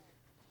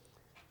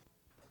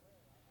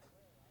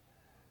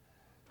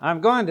I'm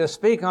going to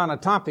speak on a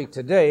topic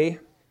today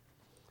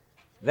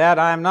that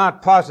I'm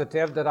not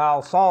positive that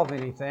I'll solve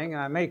anything,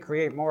 and I may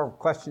create more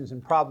questions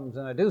and problems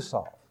than I do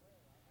solve.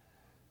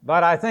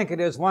 But I think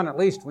it is one at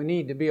least we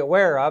need to be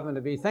aware of and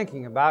to be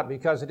thinking about,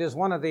 because it is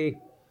one of the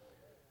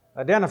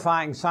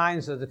identifying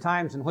signs of the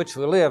times in which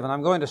we live. And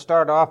I'm going to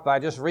start off by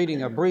just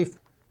reading a brief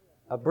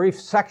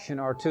section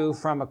or two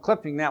from a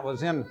clipping that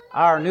was in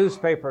our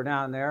newspaper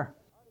down there.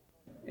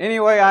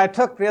 Anyway, I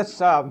took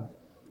this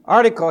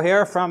article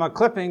here from a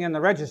clipping in the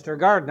Register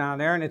Guard down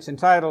there, and it's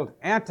entitled,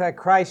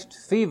 "Antichrist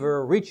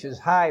Fever Reaches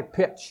High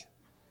Pitch."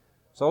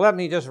 So let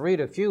me just read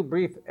a few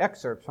brief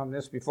excerpts from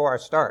this before I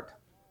start.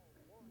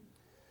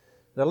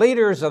 The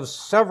leaders of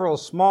several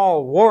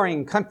small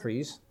warring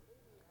countries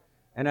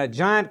and a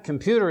giant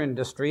computer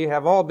industry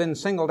have all been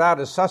singled out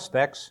as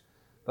suspects,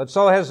 but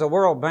so has the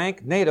World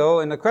Bank, NATO,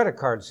 and the credit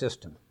card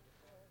system.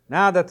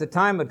 Now that the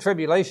time of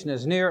tribulation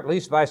is near, at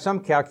least by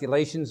some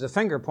calculations, the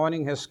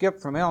finger-pointing has skipped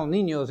from El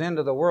Niño's end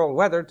of the world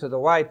weather to the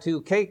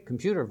Y2K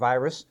computer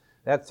virus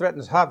that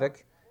threatens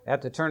havoc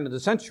at the turn of the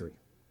century.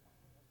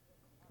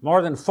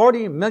 More than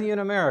 40 million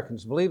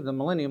Americans believe the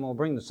millennium will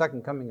bring the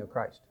second coming of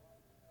Christ,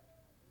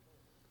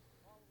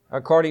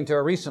 according to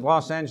a recent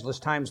Los Angeles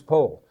Times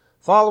poll.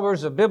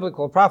 Followers of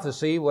biblical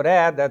prophecy would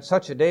add that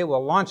such a day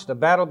will launch the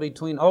battle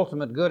between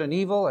ultimate good and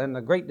evil and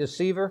the great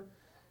deceiver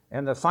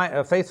and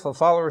the faithful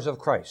followers of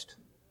Christ.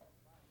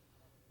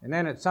 And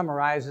then it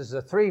summarizes the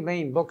three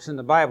main books in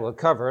the Bible that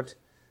cover it: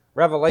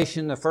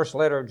 Revelation, the first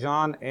letter of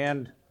John,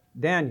 and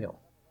Daniel.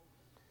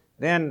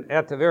 Then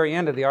at the very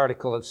end of the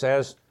article it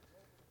says,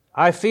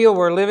 "I feel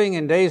we're living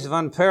in days of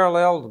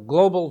unparalleled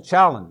global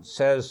challenge,"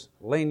 says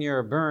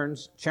Lanier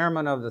Burns,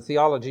 chairman of the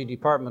theology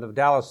department of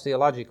Dallas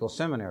Theological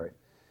Seminary.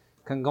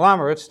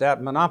 "Conglomerates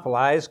that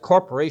monopolize,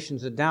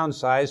 corporations that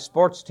downsize,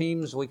 sports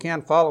teams we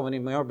can't follow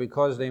anymore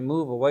because they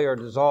move away or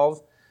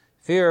dissolve,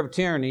 fear of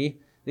tyranny,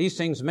 these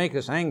things make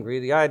us angry.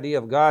 The idea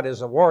of God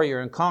as a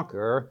warrior and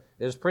conqueror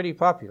is pretty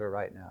popular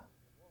right now."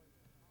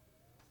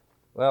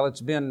 Well,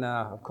 it's been,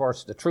 of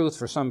course, the truth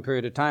for some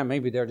period of time.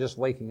 Maybe they're just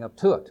waking up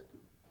to it.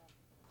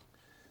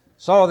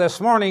 So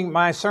this morning,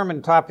 my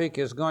sermon topic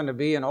is going to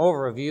be an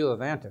overview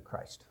of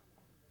Antichrist.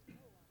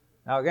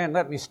 Now again,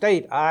 let me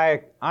state,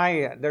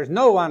 there's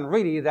no one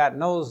really that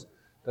knows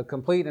the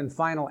complete and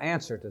final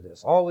answer to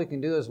this. All we can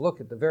do is look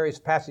at the various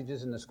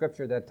passages in the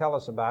Scripture that tell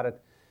us about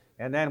it,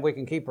 and then we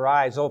can keep our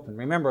eyes open.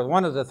 Remember,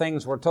 one of the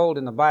things we're told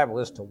in the Bible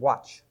is to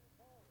watch.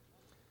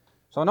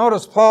 So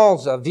notice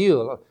Paul's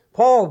view.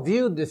 Paul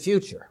viewed the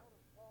future.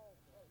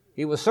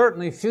 He was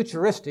certainly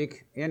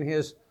futuristic in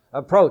his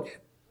approach.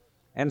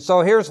 And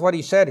so here's what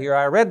he said here.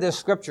 I read this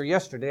scripture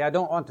yesterday. I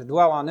don't want to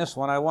dwell on this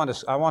one. I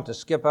want to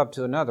skip up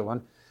to another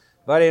one.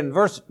 But in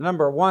verse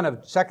number 1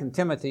 of 2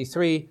 Timothy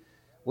 3,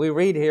 we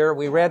read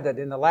that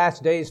in the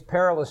last days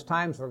perilous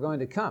times were going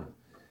to come.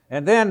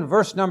 And then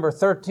verse number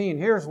 13,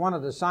 here's one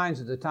of the signs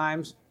of the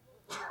times.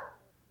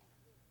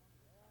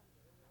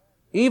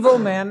 Evil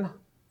men,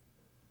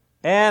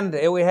 and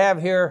we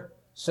have here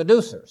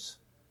seducers.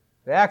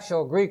 The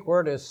actual Greek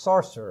word is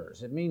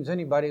sorcerers. It means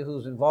anybody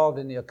who's involved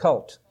in the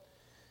occult.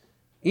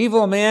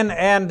 Evil men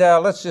and,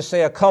 let's just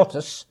say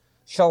occultists,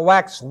 shall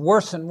wax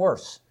worse and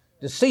worse,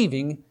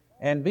 deceiving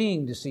and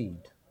being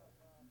deceived.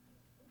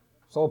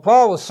 So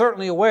Paul was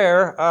certainly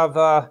aware of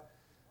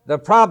the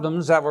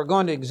problems that were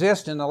going to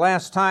exist in the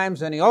last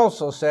times, and he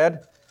also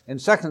said in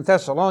 2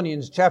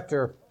 Thessalonians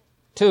chapter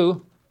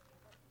 2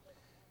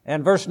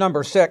 and verse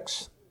number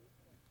 6,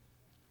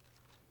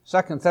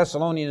 2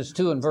 Thessalonians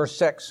 2 and verse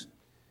 6,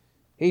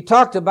 he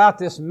talked about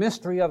this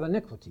mystery of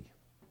iniquity.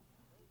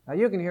 Now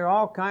you can hear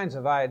all kinds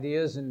of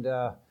ideas and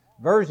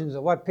versions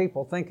of what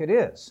people think it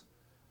is.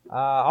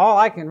 All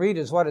I can read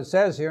is what it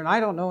says here, and I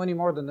don't know any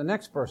more than the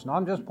next person.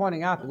 I'm just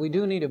pointing out that we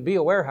do need to be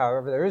aware,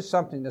 however, there is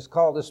something that's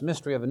called this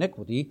mystery of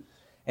iniquity,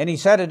 and he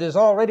said it is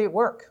already at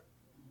work.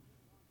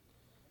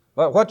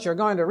 But what you're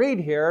going to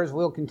read here, as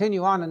we'll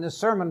continue on in this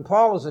sermon,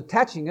 Paul is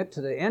attaching it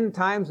to the end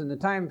times and the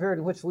time period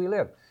in which we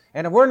live.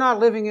 And if we're not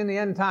living in the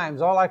end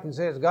times, all I can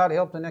say is God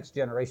help the next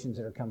generations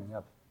that are coming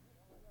up.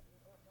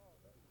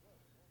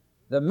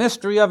 "The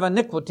mystery of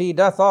iniquity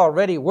doth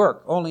already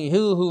work. Only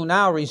who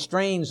now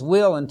restrains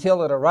will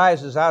until it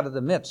arises out of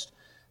the midst.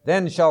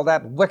 Then shall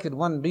that wicked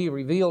one be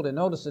revealed." And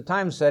notice the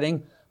time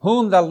setting,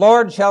 "whom the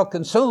Lord shall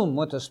consume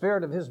with the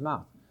spirit of his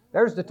mouth."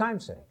 There's the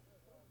time setting.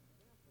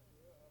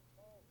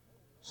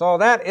 So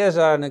that is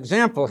an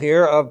example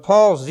here of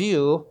Paul's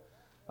view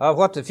of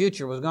what the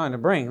future was going to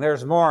bring.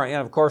 There's more,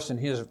 of course, in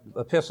his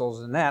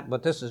epistles than that,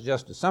 but this is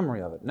just a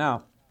summary of it.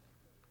 Now,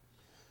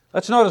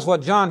 let's notice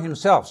what John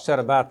himself said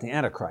about the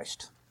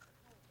Antichrist.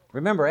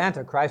 Remember,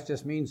 Antichrist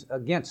just means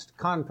against,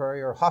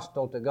 contrary, or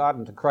hostile to God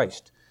and to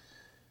Christ.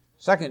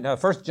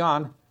 1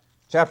 John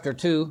chapter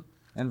 2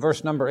 and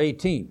verse number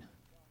 18.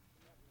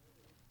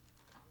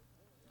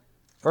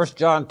 1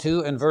 John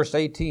 2 and verse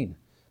 18.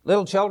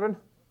 "Little children,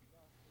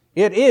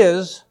 it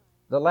is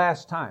the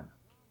last time.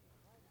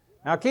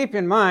 Now keep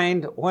in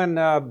mind, when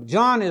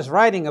John is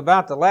writing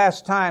about the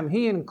last time,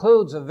 he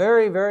includes a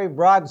very, very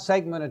broad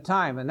segment of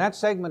time. And that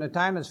segment of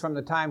time is from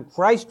the time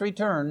Christ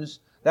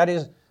returns, that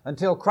is,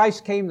 until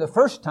Christ came the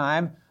first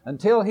time,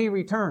 until He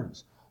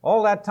returns.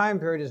 All that time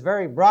period is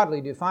very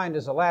broadly defined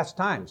as the last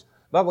times.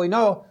 But we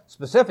know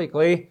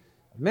specifically,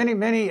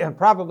 many, and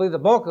probably the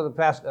bulk of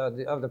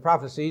the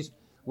prophecies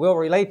will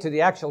relate to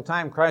the actual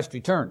time Christ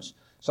returns.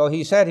 So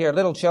he said here,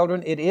 little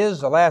children, it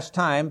is the last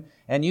time,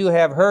 and you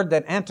have heard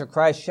that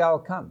Antichrist shall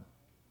come.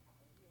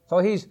 So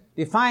he's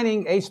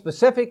defining a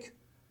specific,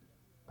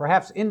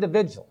 perhaps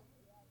individual.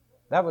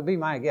 That would be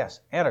my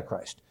guess,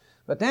 Antichrist.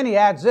 But then he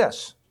adds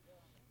this.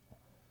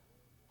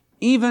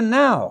 Even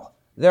now,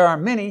 there are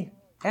many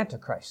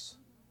Antichrists.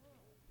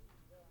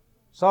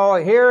 So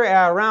here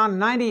around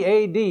 90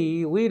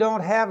 A.D., we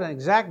don't have an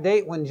exact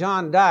date when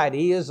John died.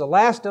 He is the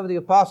last of the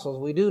apostles.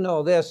 We do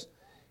know this.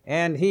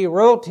 And he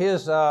wrote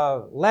his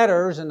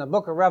letters in the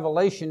book of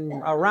Revelation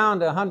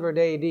around 100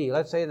 A.D.,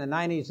 let's say in the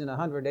 90s and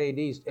 100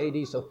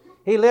 A.D. So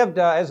he lived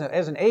as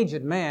an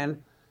aged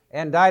man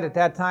and died at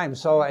that time.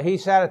 So he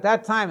said at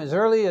that time, as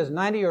early as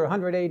 90 or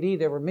 100 A.D.,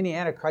 there were many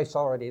Antichrists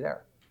already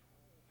there.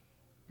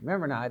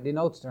 Remember now, it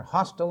denotes they're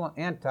hostile,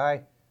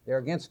 they're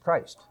against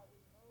Christ.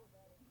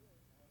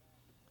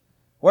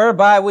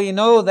 Whereby we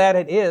know that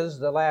it is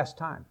the last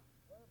time.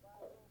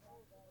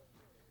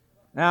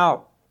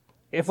 Now,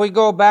 if we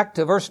go back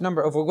to if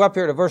we go up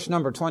here to verse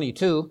number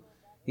 22,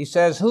 he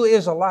says, who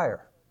is a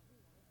liar?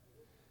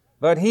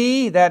 But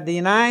he that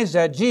denies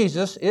that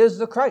Jesus is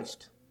the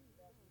Christ.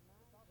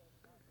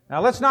 Now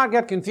let's not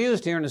get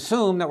confused here and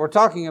assume that we're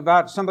talking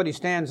about somebody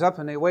stands up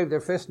and they wave their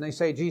fist and they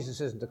say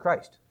Jesus isn't the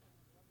Christ.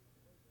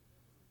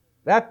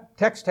 That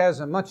text has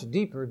a much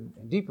deeper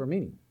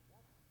meaning.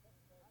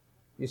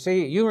 You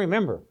see, you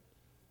remember,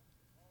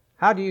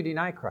 how do you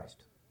deny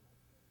Christ?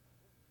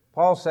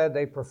 Paul said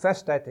they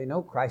profess that they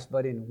know Christ,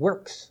 but in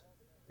works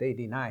they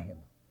deny Him.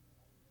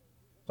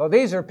 So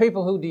these are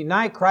people who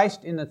deny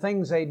Christ in the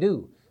things they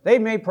do. They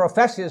may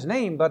profess His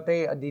name, but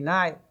they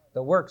deny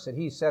the works that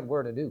He said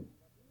were to do.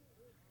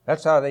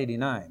 That's how they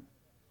deny Him.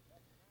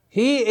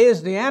 He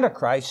is the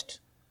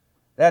Antichrist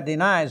that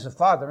denies the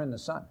Father and the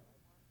Son.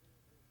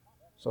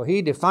 So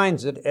he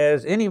defines it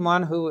as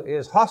anyone who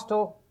is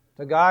hostile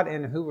to God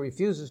and who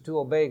refuses to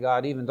obey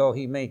God, even though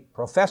he may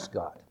profess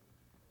God.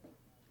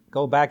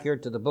 Go back here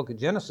to the book of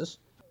Genesis.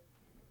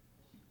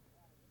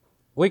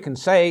 We can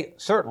say,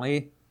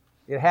 certainly,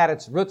 it had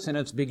its roots and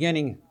its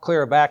beginning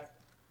clear back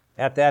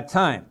at that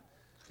time.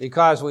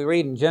 Because we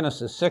read in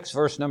Genesis 6,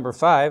 verse number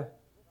 5,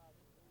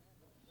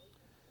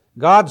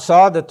 God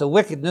saw that the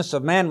wickedness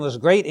of man was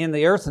great in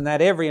the earth, and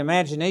that every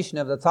imagination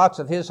of the thoughts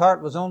of his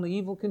heart was only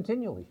evil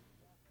continually.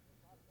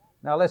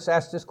 Now let's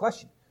ask this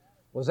question.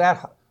 Was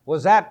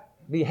that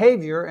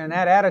behavior and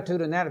that attitude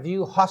and that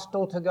view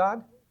hostile to God?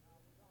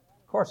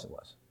 Of course it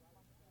was.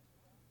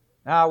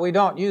 Now, we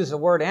don't use the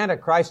word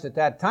Antichrist at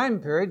that time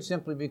period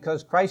simply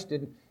because Christ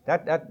didn't,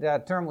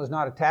 that term was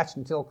not attached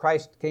until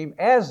Christ came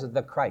as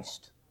the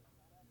Christ.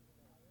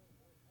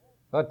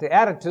 But the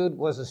attitude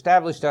was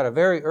established at a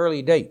very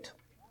early date.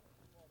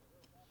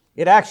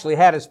 It actually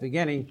had its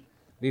beginning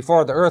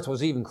before the earth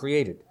was even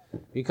created.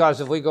 Because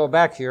if we go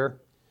back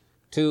here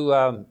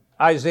to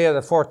Isaiah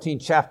the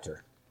 14th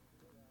chapter,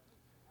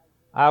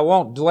 I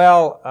won't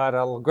dwell at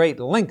a great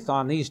length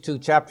on these two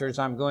chapters.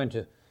 I'm going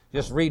to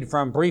just read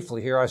from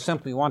briefly here. I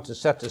simply want to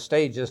set the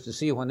stage just to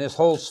see when this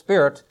whole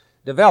spirit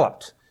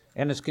developed,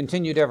 and it's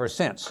continued ever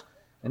since.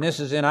 And this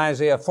is in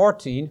Isaiah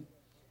 14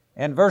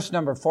 and verse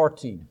number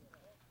 14,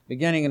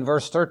 beginning in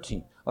verse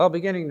 13. Well,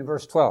 beginning in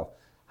verse 12.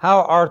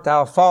 How art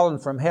thou fallen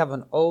from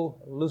heaven, O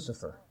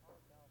Lucifer?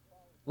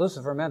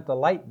 Lucifer meant the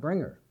light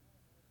bringer,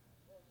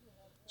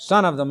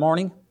 son of the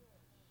morning.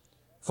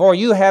 For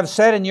you have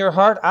said in your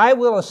heart, I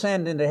will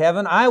ascend into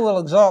heaven. I will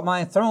exalt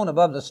my throne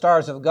above the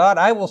stars of God.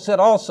 I will sit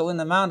also in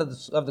the mount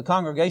of the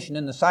congregation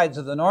in the sides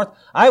of the north.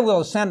 I will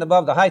ascend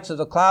above the heights of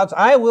the clouds.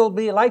 I will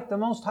be like the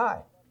Most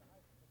High.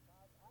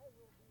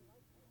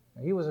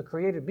 He was a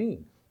created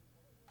being.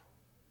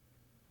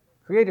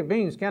 Created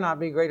beings cannot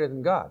be greater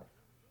than God.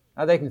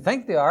 Now they can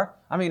think they are.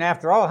 I mean,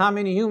 after all, how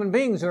many human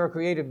beings who are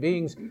created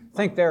beings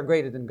think they're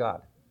greater than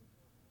God?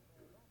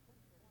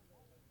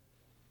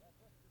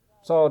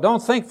 So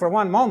don't think for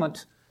one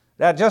moment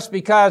that just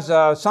because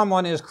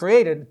someone is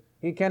created,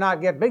 he cannot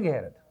get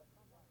big-headed.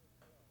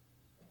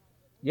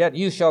 Yet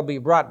you shall be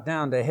brought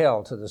down to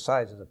hell, to the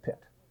sides of the pit.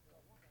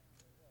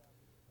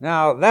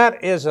 Now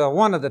that is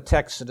one of the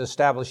texts that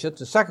establish it.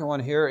 The second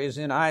one here is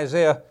in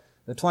Isaiah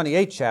the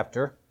 28th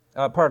chapter.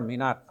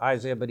 Not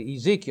Isaiah, but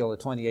Ezekiel the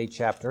 28th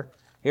chapter.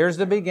 Here's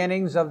the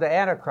beginnings of the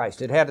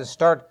Antichrist. It had to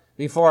start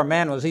before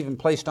man was even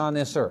placed on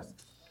this earth.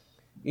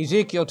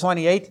 Ezekiel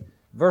 28,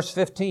 verse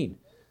 15.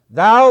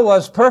 Thou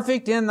wast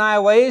perfect in thy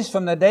ways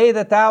from the day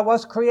that thou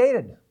wast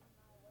created,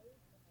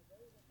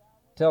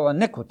 till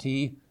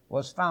iniquity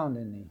was found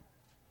in thee.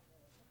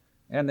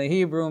 And the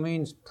Hebrew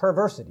means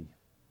perversity.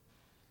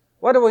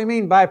 What do we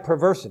mean by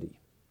perversity?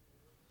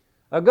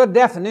 A good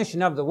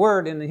definition of the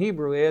word in the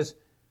Hebrew is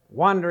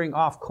wandering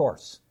off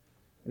course.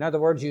 In other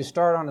words, you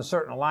start on a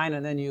certain line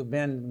and then you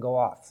bend and go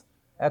off.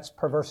 That's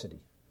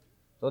perversity.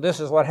 So this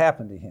is what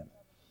happened to him.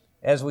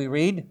 As we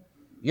read,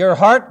 your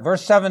heart,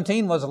 verse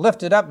 17, was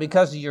lifted up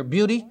because of your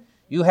beauty.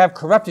 You have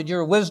corrupted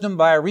your wisdom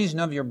by reason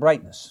of your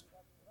brightness.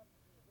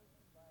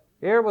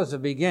 Here was the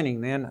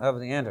beginning then of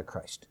the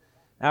Antichrist.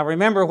 Now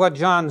remember what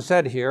John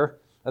said here.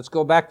 Let's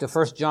go back to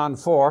 1 John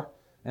 4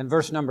 and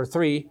verse number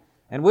 3.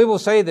 And we will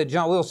say that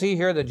we'll see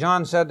here that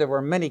John said there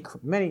were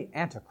many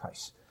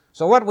antichrists.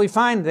 So what we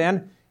find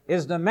then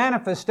is the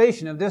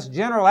manifestation of this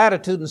general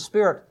attitude and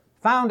spirit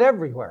found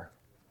everywhere.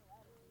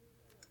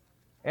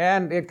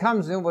 And it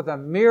comes in with a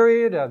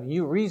myriad of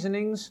new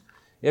reasonings.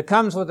 It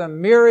comes with a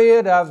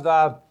myriad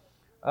of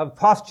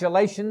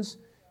postulations.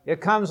 It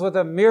comes with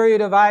a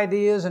myriad of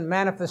ideas and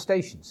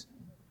manifestations.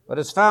 But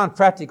it's found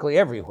practically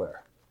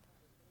everywhere.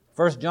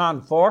 1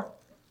 John 4,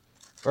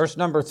 verse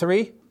number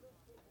 3.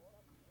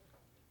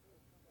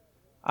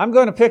 I'm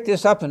going to pick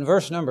this up in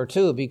verse number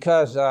 2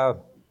 because I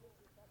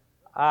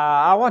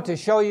want to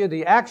show you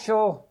the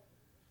actual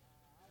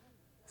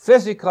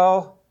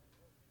physical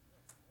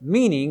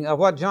meaning of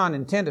what John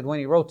intended when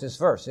he wrote this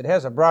verse. It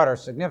has a broader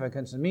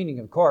significance and meaning,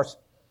 of course,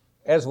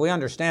 as we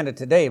understand it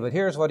today. But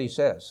here's what he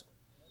says.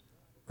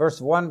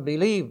 Verse 1,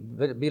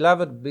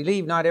 Beloved,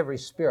 believe not every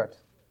spirit,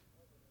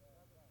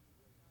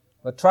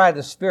 but try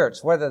the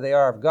spirits, whether they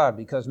are of God,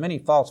 because many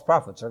false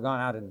prophets are gone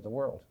out into the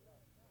world.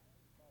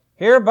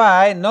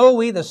 Hereby know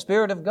we the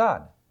Spirit of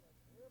God.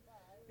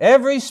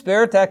 Every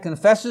spirit that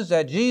confesses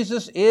that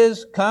Jesus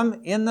is come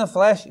in the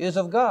flesh is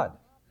of God.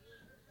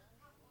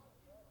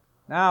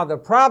 Now, the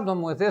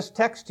problem with this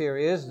text here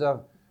is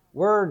the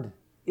word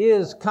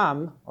is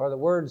come, or the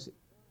words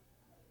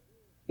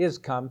is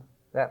come,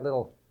 that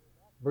little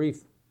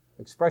brief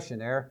expression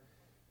there,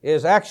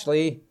 is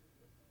actually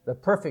the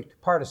perfect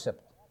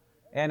participle.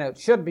 And it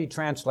should be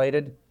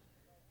translated,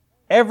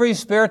 every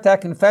spirit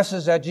that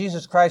confesses that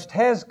Jesus Christ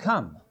has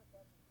come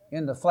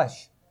in the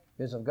flesh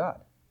is of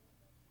God.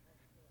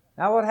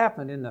 Now, what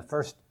happened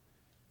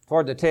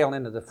toward the tail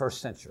end of the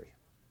first century?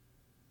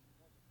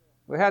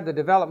 We had the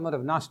development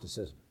of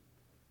Gnosticism.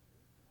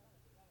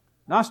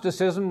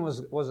 Gnosticism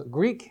was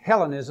Greek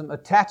Hellenism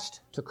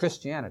attached to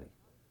Christianity.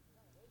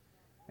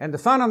 And the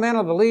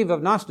fundamental belief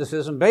of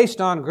Gnosticism, based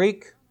on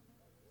Greek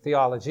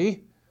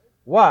theology,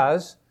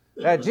 was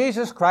that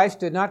Jesus Christ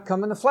did not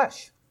come in the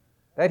flesh,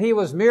 that he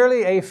was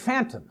merely a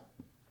phantom.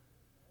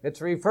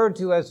 It's referred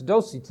to as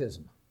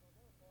docetism.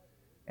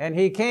 And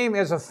he came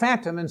as a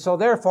phantom, and so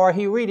therefore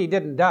he really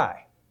didn't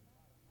die.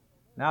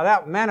 Now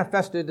that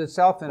manifested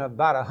itself in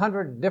about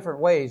 100 different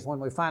ways when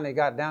we finally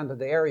got down to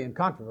the Arian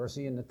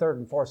controversy in the 3rd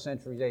and 4th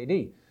centuries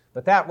AD.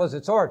 But that was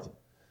its origin.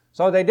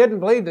 So they didn't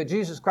believe that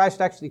Jesus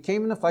Christ actually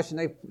came in the flesh,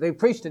 and they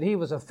preached that he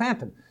was a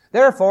phantom.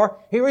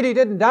 Therefore, he really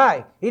didn't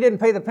die. He didn't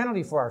pay the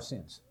penalty for our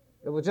sins.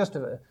 It was just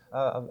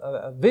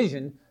a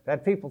vision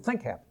that people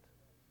think happened.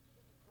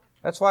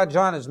 That's why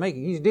John is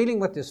making. He's dealing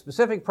with this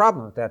specific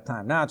problem at that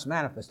time. Now its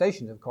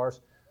manifestations, of course,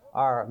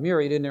 are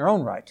myriad in their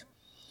own right.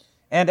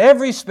 And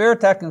every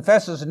spirit that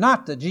confesses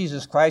not that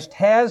Jesus Christ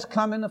has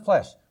come in the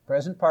flesh,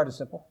 present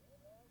participle,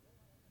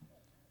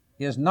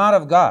 is not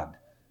of God.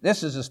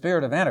 This is the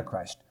spirit of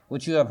Antichrist,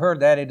 which you have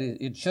heard that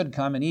it should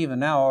come, and even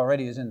now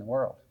already is in the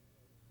world.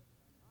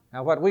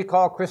 Now what we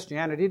call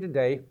Christianity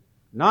today,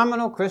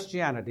 nominal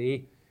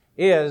Christianity,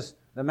 is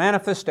the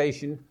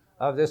manifestation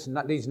of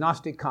these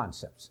Gnostic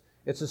concepts.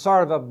 It's a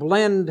sort of a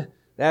blend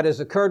that has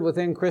occurred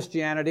within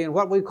Christianity, and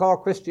what we call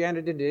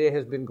Christianity today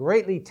has been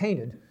greatly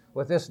tainted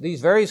with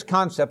these various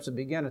concepts that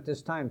began at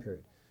this time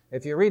period.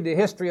 If you read the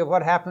history of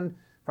what happened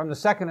from the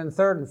 2nd and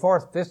 3rd and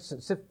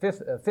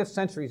 4th, 5th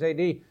centuries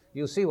AD,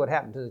 you'll see what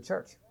happened to the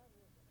church.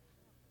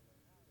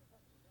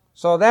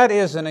 So that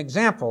is an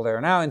example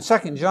there. Now in 2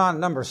 John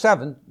verse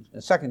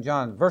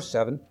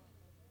 7,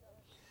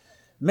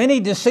 many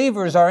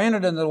deceivers are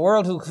entered into the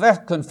world who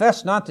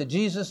confess not that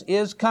Jesus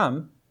is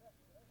come.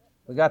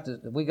 We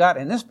got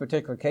in this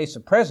particular case a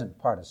present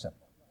participle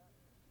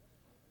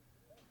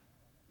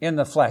in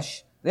the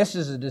flesh. This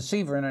is a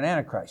deceiver and an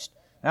antichrist.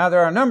 Now there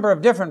are a number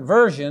of different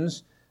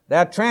versions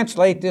that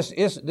translate this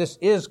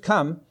is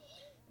come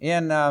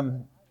in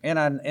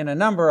a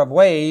number of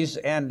ways,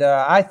 and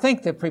I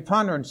think the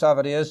preponderance of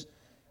it is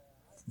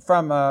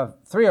from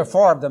 3 or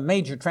 4 of the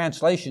major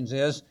translations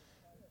is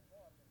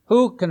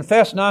who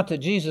confess not to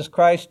Jesus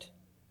Christ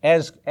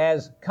as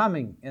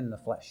coming in the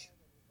flesh.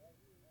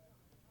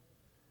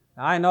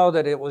 Now, I know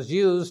that it was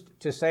used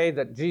to say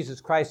that Jesus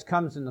Christ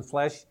comes in the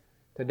flesh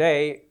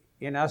today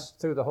in us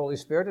through the Holy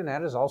Spirit, and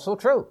that is also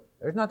true.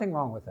 There's nothing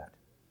wrong with that.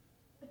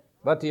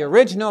 But the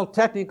original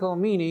technical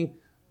meaning,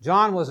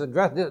 John's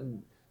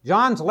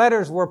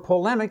letters were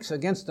polemics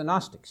against the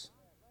Gnostics.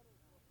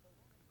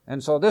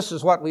 And so this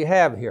is what we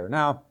have here.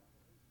 Now,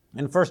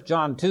 in 1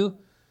 John 2,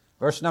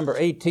 verse number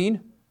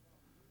 18.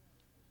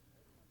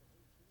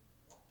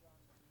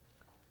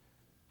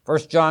 1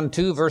 John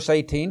 2, verse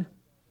 18.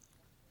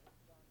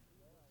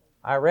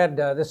 I read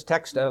this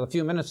text a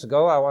few minutes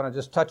ago. I want to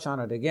just touch on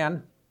it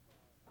again.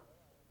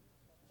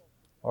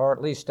 Or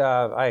at least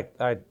I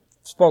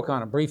spoke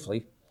on it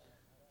briefly.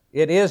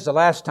 it is the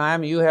last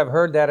time you have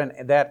heard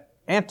that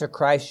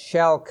Antichrist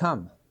shall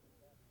come.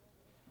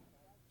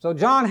 So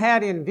John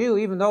had in view,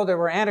 even though there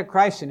were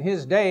Antichrists in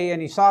his day,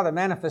 and he saw the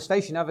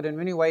manifestation of it in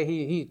many ways,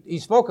 he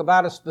spoke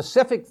about a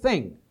specific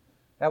thing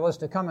that was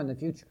to come in the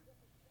future.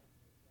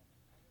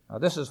 Now,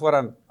 this is what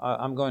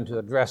I'm going to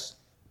address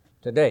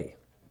today.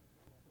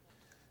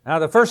 Now,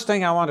 the first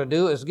thing I want to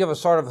do is give a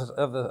sort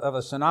of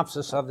a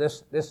synopsis of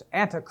this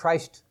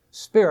Antichrist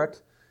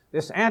spirit,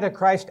 this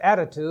Antichrist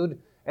attitude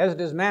as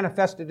it is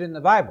manifested in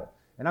the Bible.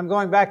 And I'm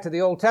going back to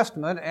the Old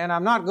Testament, and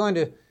I'm not going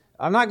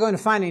to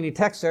find any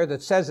text there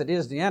that says it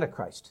is the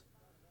Antichrist.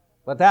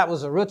 But that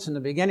was the roots in the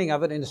beginning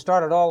of it, and it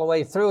started all the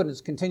way through, and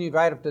it's continued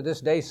right up to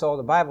this day, so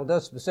the Bible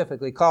does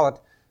specifically call it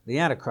the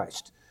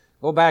Antichrist.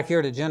 Go back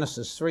here to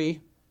Genesis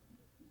 3,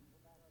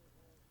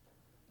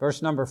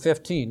 verse number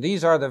 15.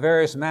 These are the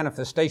various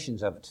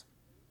manifestations of it.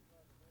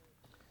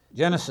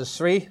 Genesis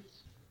 3,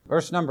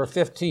 verse number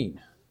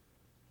 15.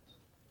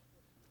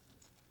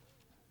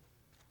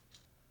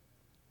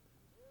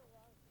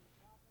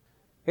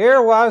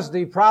 Here was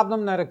the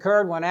problem that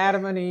occurred when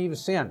Adam and Eve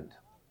sinned.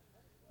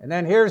 And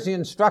then here's the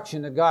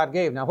instruction that God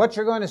gave. Now, what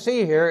you're going to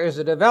see here is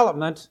a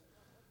development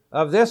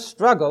of this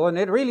struggle, and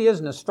it really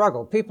isn't a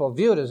struggle. People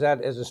view it as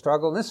a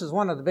struggle. And this is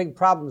one of the big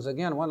problems,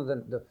 again, one of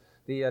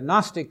the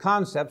Gnostic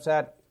concepts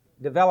that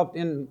developed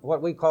in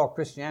what we call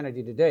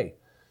Christianity today.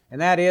 And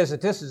that is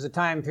that this is a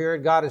time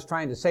period God is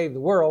trying to save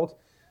the world,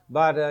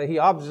 but He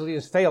obviously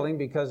is failing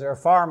because there are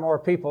far more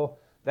people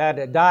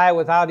that die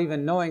without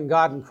even knowing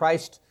God and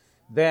Christ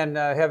than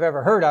have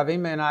ever heard of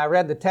Him. And I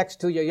read the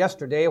text to you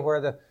yesterday where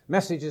the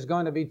message is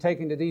going to be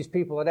taken to these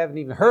people that haven't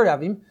even heard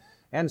of Him.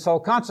 And so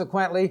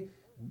consequently,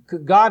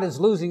 God is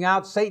losing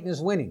out, Satan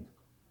is winning.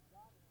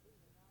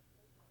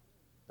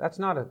 That's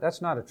not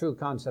a true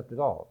concept at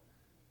all.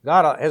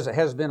 God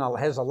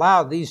has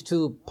allowed these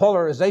two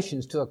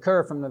polarizations to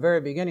occur from the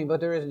very beginning, but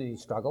there isn't any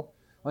struggle.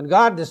 When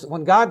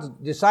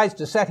God decides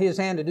to set His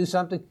hand to do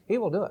something, He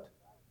will do it.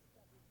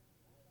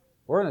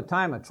 We're in a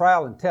time of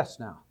trial and test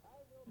now.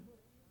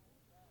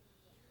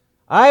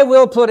 I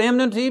will put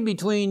enmity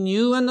between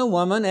you and the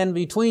woman, and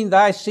between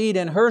thy seed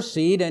and her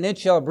seed, and it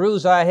shall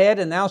bruise thy head,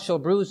 and thou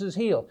shalt bruise his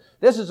heel.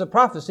 This is a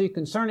prophecy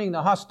concerning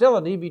the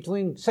hostility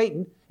between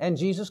Satan and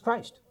Jesus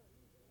Christ.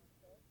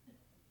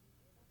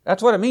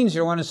 That's what it means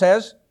here when it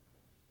says,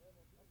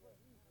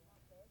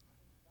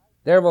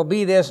 there will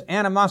be this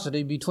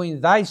animosity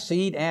between thy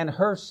seed and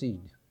her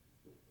seed.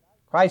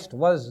 Christ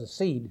was the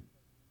seed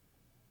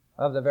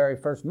of the very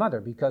first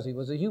mother because He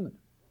was a human.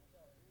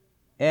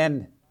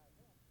 And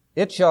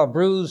it shall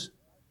bruise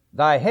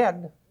thy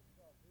head.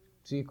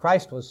 See,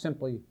 Christ was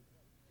simply,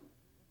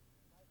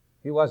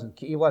 He wasn't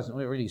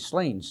really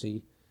slain,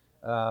 see.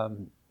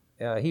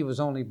 He was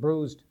only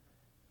bruised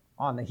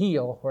on the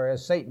heel,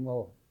 whereas Satan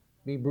will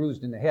be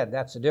bruised in the head.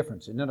 That's the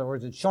difference. In other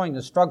words, it's showing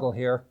the struggle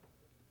here.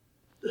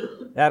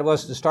 That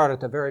was to start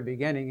at the very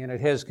beginning, and it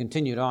has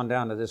continued on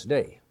down to this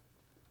day.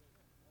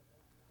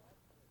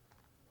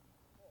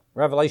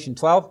 Revelation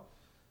 12,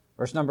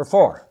 verse number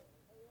 4.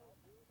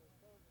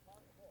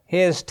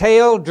 His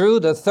tail drew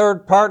the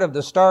third part of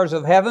the stars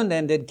of heaven,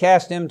 and did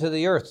cast them to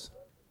the earth.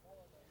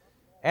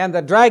 And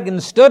the dragon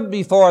stood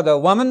before the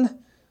woman,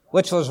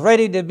 which was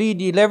ready to be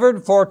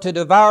delivered, for to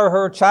devour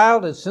her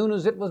child as soon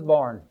as it was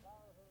born.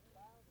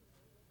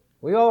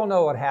 We all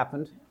know what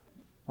happened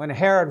when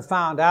Herod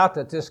found out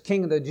that this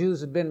king of the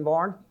Jews had been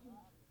born.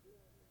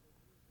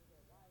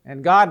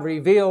 And God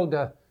revealed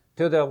to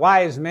the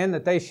wise men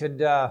that they should,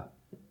 get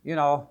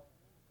out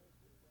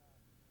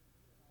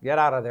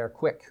of there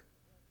quick.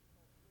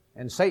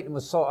 And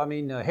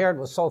Herod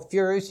was so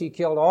furious, he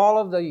killed all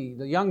of the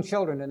young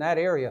children in that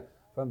area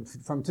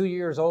from 2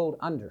 years old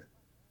under.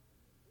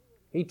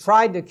 He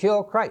tried to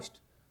kill Christ.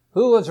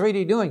 Who was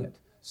really doing it?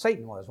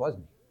 Satan was,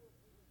 wasn't he?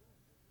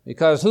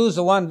 Because who's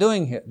the one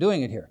doing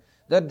it here?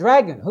 The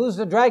dragon. Who's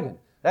the dragon?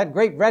 That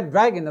great red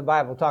dragon the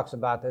Bible talks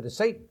about, that is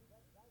Satan.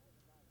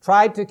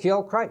 Tried to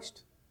kill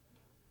Christ.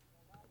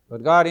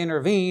 But God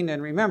intervened,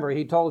 and remember,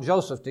 He told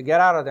Joseph to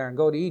get out of there and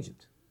go to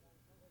Egypt.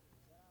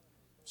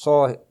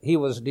 So he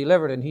was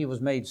delivered and he was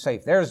made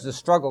safe. There's the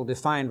struggle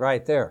defined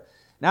right there.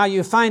 Now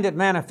you find it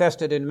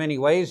manifested in many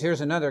ways.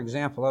 Here's another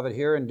example of it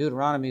here in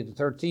Deuteronomy, the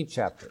 13th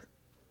chapter.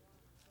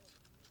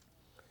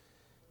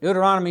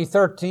 Deuteronomy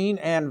 13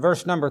 and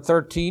verse number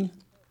 13.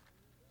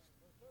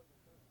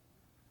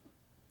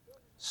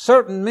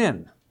 Certain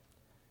men,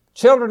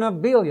 children of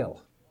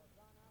Belial,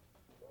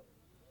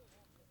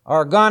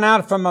 are gone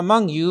out from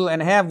among you,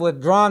 and have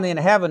withdrawn the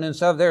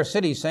inhabitants of their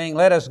city, saying,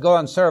 let us go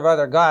and serve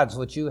other gods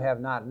which you have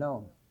not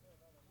known.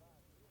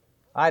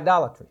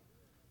 Idolatry.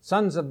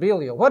 Sons of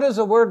Belial. What does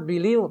the word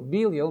Belial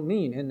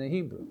mean in the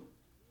Hebrew?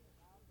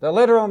 The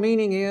literal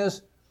meaning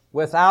is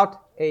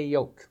without a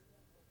yoke.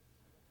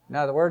 In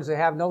other words, they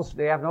have no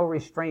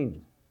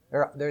restraint.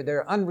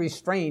 They're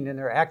unrestrained in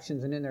their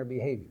actions and in their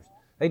behaviors.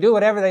 They do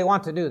whatever they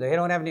want to do. They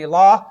don't have any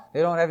law.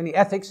 They don't have any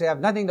ethics. They have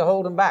nothing to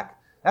hold them back.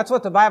 That's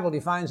what the Bible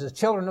defines as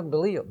children of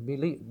Belial.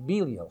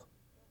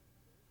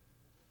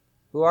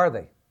 Who are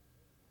they?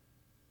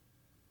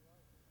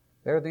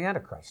 They're the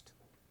Antichrist.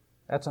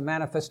 That's a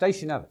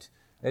manifestation of it,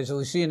 as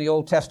we see in the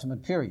Old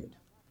Testament period.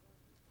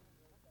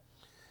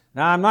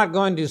 Now, I'm not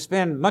going to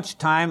spend much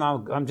time.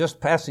 I'm just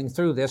passing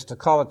through this to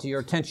call it to your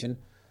attention.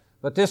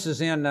 But this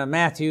is in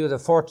Matthew, the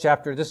 4th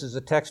chapter. This is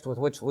a text with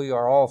which we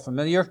are all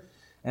familiar.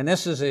 And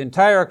this is the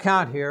entire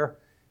account here.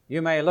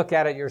 You may look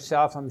at it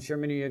yourself. I'm sure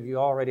many of you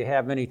already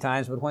have many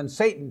times. But when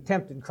Satan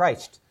tempted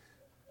Christ,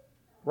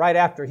 right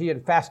after he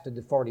had fasted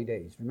the 40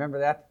 days. Remember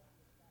that?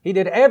 He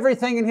did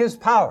everything in his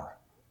power.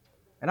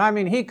 And I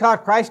mean, he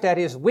caught Christ at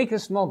his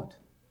weakest moment.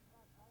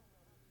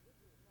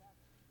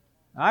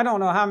 I don't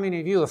know how many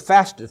of you have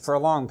fasted for a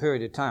long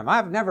period of time.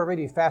 I've never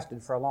really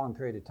fasted for a long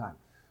period of time.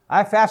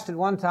 I fasted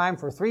one time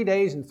for 3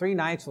 days and 3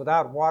 nights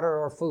without water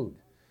or food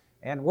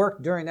and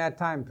worked during that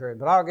time period.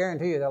 But I'll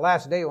guarantee you the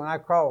last day when I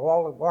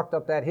walked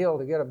up that hill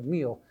to get a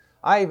meal,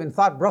 I even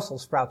thought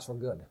Brussels sprouts were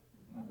good.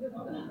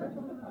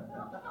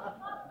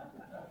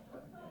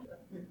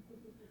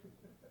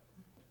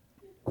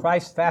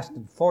 Christ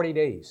fasted 40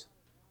 days.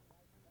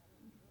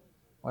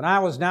 When I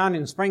was down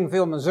in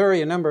Springfield, Missouri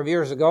a number of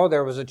years ago,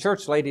 there was a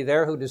church lady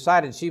there who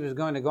decided she was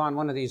going to go on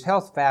one of these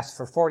health fasts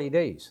for 40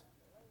 days.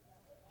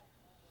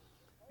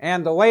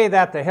 And the way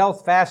that the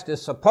health fast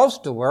is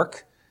supposed to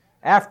work,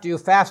 after you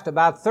fast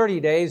about 30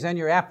 days, then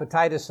your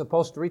appetite is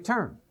supposed to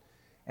return.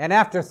 And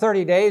after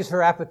 30 days,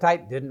 her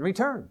appetite didn't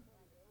return.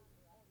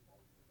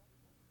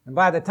 And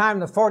by the time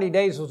the 40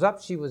 days was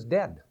up, she was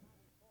dead.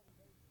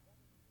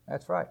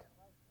 That's right.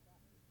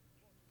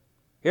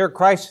 Here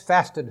Christ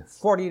fasted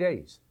 40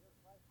 days.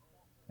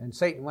 And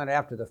Satan went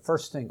after the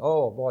first thing.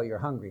 Oh, boy, you're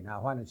hungry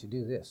now. Why don't you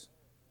do this?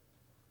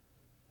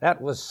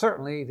 That was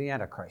certainly the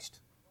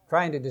Antichrist,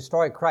 trying to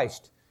destroy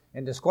Christ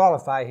and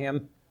disqualify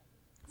him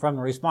from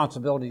the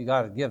responsibility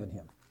God had given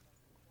him.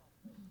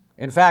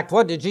 In fact,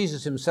 what did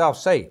Jesus himself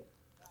say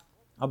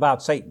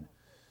about Satan?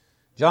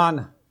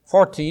 John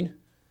 14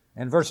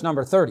 and verse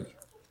number 30.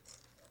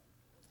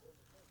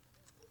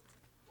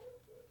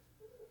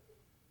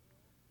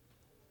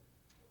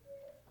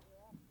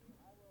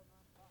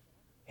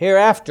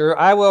 Hereafter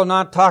I will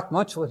not talk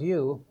much with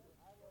you,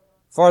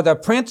 for the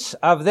prince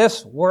of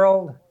this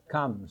world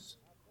comes.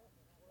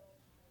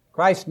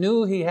 Christ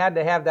knew he had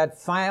to have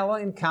that final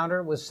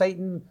encounter with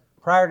Satan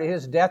prior to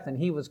his death, and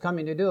he was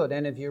coming to do it.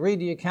 And if you read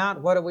the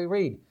account, what do we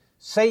read?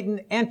 Satan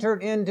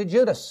entered into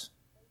Judas.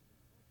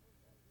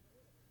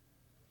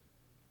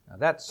 Now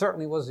that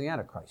certainly was the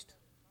Antichrist.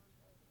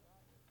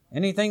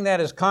 Anything that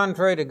is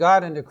contrary to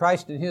God and to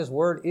Christ and His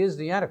Word is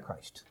the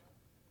Antichrist.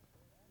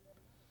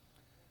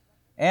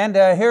 And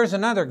here's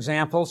another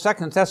example, 2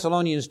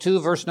 Thessalonians 2,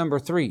 verse number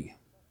 3.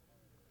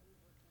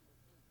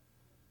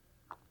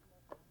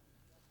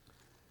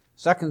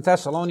 2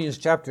 Thessalonians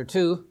chapter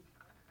 2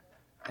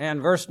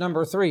 and verse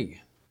number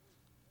 3.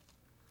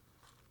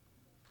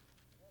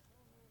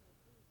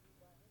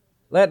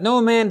 Let no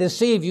man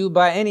deceive you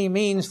by any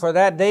means, for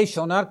that day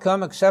shall not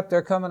come except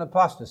there come an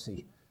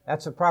apostasy.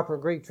 That's a proper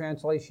Greek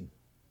translation.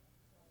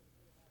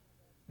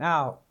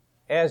 Now,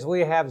 as we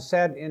have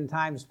said in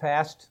times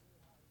past,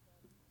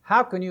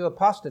 how can you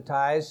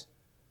apostatize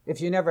if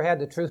you never had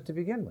the truth to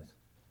begin with?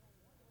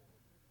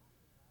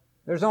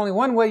 There's only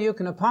one way you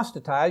can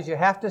apostatize. You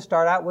have to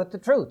start out with the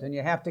truth, and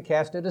you have to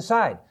cast it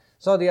aside.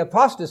 So the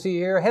apostasy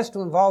here has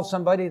to involve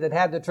somebody that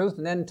had the truth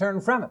and then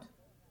turned from it.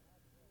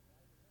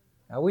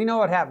 Now, we know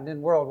what happened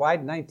in worldwide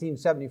in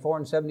 1974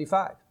 and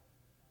 75.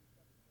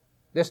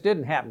 This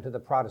didn't happen to the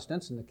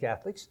Protestants and the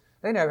Catholics.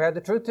 They never had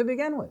the truth to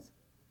begin with.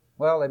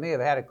 Well, they may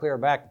have had it clear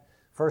back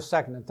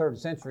 1st, 2nd, and 3rd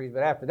centuries,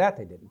 but after that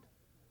they didn't.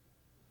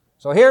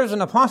 So here's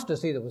an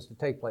apostasy that was to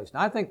take place.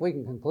 Now, I think we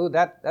can conclude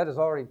that has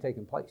already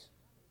taken place.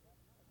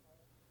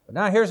 But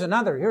now here's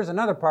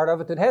another part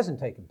of it that hasn't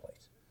taken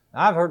place.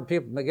 Now, I've heard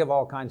people give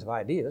all kinds of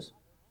ideas.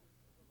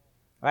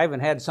 I even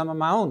had some of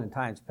my own in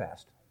times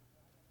past.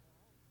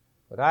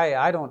 But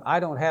I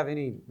don't have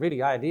any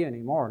really idea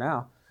anymore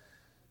now.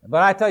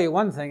 But I tell you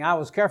one thing, I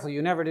was careful.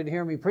 You never did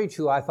hear me preach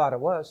who I thought it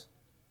was.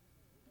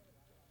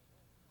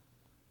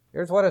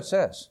 Here's what it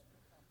says.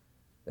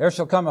 There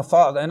shall come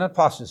an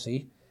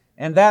apostasy,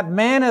 and that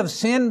man of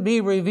sin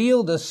be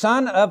revealed, the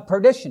son of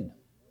perdition,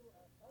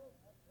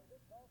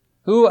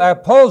 who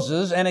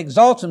opposes and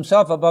exalts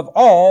himself above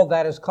all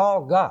that is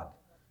called God.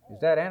 Is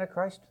that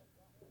Antichrist?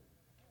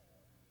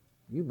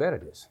 You bet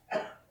it is.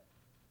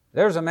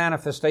 There's a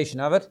manifestation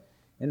of it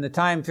in the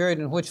time period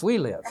in which we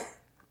live.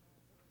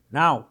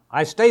 Now,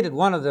 I stated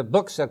one of the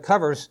books that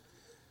covers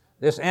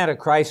this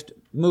Antichrist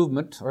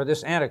movement, or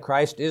this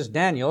Antichrist, is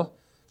Daniel.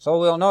 So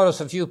we'll notice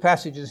a few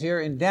passages here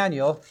in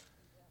Daniel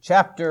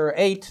chapter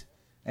 8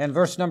 and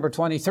verse number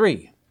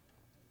 23.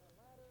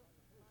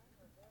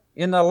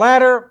 In the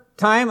latter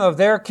time of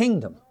their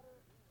kingdom.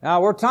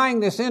 Now, we're tying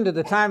this into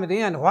the time of the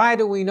end. Why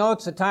do we know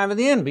it's the time of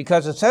the end?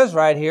 Because it says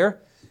right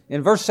here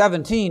in verse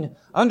 17,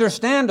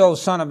 understand, O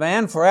son of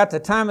man, for at the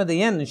time of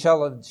the end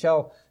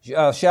shall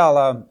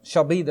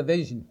be the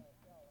vision.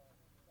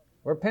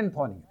 We're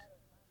pinpointing it.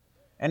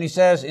 And he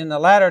says, in the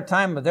latter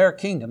time of their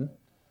kingdom,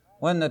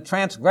 when the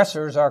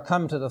transgressors are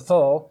come to the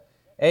full,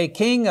 a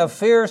king of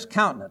fierce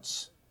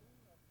countenance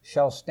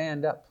shall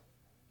stand up.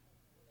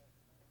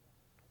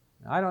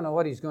 Now, I don't know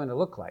what he's going to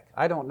look like.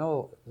 I don't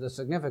know the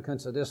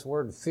significance of this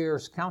word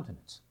fierce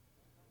countenance.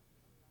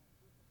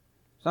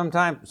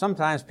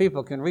 Sometimes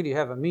people can really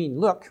have a mean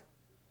look,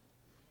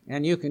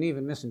 and you can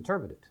even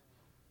misinterpret it.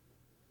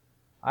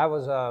 I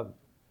went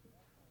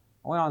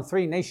on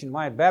 3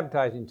 nationwide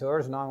baptizing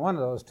tours, and on one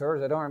of those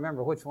tours, I don't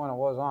remember which one it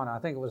was on, I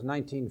think it was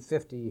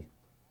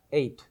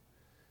 1958,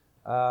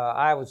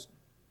 I was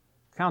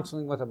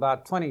counseling with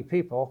about 20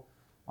 people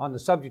on the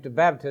subject of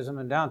baptism,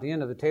 and down at the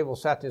end of the table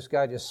sat this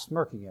guy just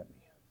smirking at me.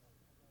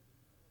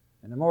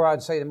 And the more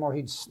I'd say, the more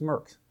he'd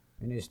smirk.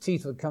 And his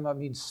teeth would come up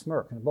and he'd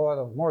smirk. And boy,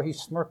 the more he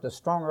smirked, the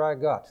stronger I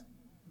got.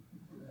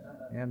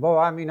 And boy,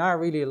 I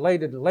really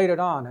laid it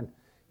on.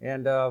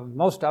 And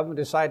most of them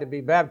decided to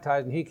be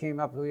baptized. And he came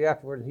up to me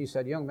afterward and he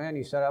said, "Young man,"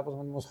 he said, "that was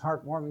one of the most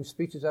heartwarming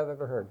speeches I've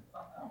ever heard."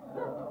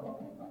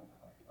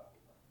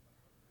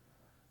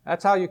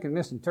 That's how you can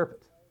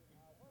misinterpret.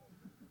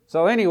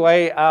 So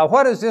anyway,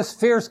 what is this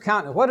fierce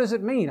countenance? What does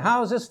it mean?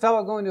 How is this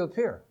fellow going to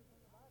appear?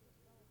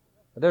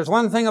 But there's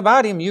one thing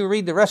about him. You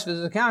read the rest of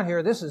the account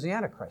here. This is the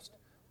Antichrist.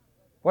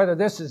 Whether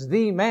this is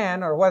the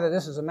man or whether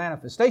this is a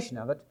manifestation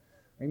of it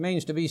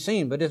remains to be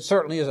seen, but it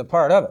certainly is a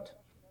part of it.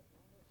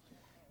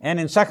 And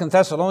in 2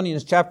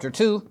 Thessalonians chapter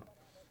 2,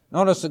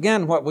 notice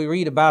again what we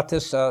read about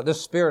this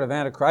spirit of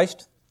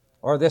Antichrist,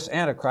 or this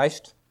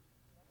Antichrist.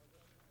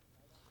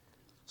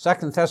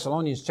 2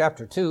 Thessalonians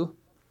chapter 2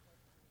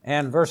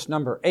 and verse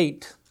number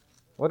 8.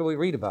 What do we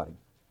read about him?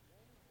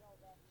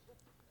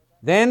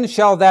 "Then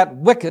shall that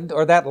wicked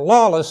or that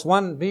lawless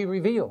one be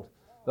revealed."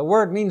 The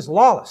word means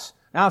lawless.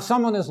 Now, if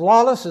someone is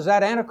lawless, is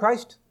that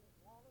Antichrist?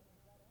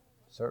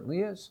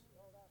 Certainly is.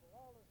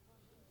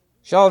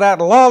 "Shall that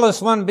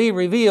lawless one be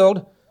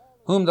revealed,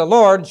 whom the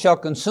Lord shall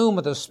consume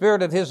with the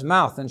spirit of his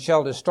mouth and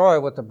shall destroy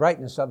with the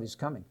brightness of his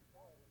coming."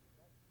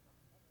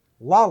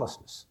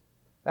 Lawlessness.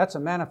 That's a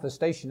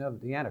manifestation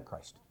of the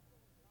Antichrist.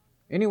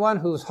 Anyone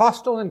who's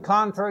hostile and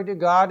contrary to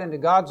God and to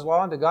God's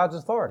law and to God's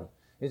authority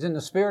is in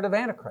the spirit of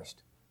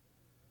Antichrist.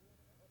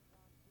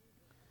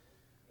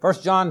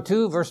 1 John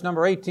 2, verse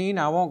number 18,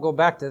 I won't go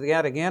back to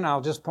that again.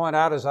 I'll just point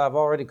out, as I've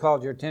already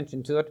called your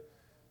attention to it,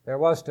 there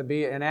was to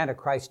be an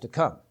Antichrist to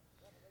come.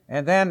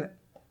 And then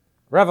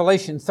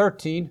Revelation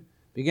 13,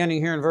 beginning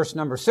here in verse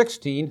number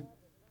 16,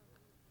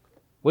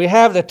 we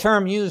have the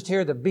term used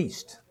here, the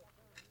beast.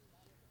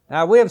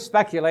 Now, we have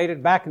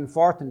speculated back and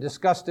forth and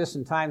discussed this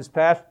in times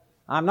past.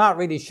 I'm not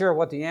really sure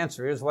what the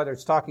answer is, whether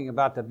it's talking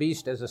about the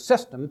beast as a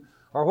system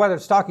or whether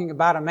it's talking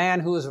about a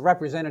man who is a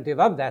representative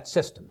of that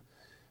system.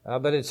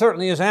 But it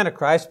certainly is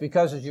Antichrist,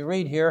 because as you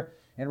read here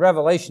in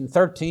Revelation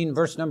 13,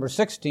 verse number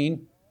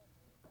 16,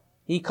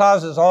 "He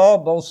causes all,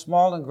 both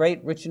small and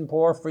great, rich and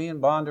poor, free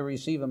and bond, to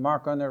receive a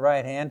mark on their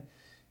right hand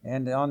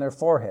and on their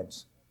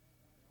foreheads,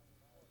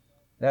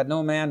 that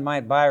no man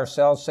might buy or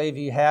sell, save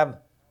he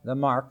have the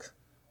mark,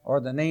 or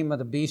the name of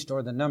the beast,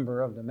 or the number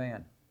of the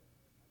man."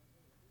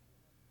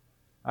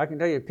 I can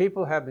tell you,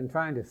 people have been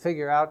trying to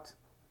figure out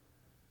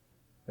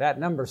that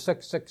number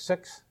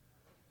 666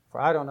 for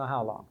I don't know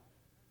how long.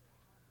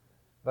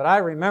 But I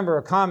remember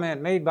a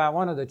comment made by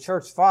one of the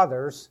church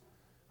fathers.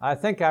 I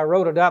think I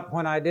wrote it up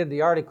when I did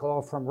the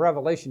article From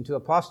Revelation to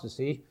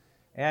Apostasy.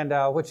 And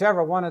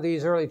whichever one of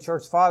these early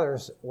church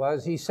fathers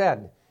was, he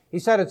said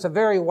it's a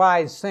very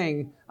unwise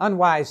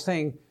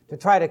thing to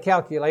try to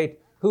calculate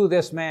who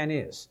this man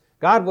is.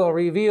 God will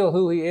reveal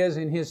who he is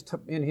in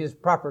his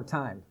proper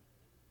time.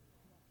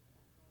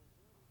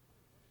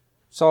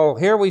 So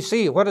here we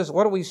see, what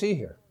do we see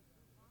here?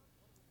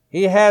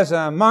 He has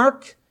a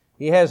mark,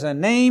 he has a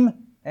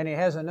name, and he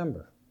has a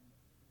number.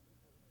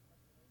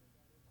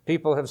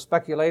 People have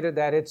speculated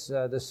that it's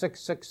the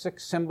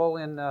 666 symbol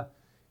in the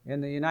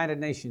United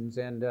Nations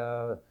and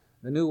the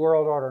New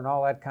World Order and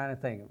all that kind of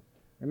thing. It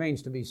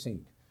remains to be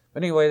seen.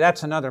 But anyway,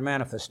 that's another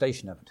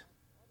manifestation of it.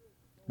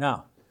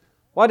 Now,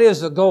 what is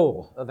the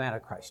goal of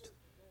Antichrist?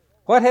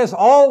 What has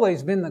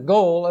always been the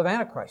goal of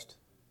Antichrist?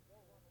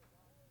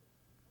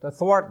 To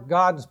thwart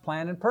God's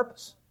plan and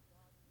purpose.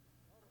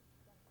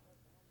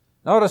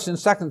 Notice in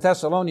 2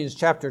 Thessalonians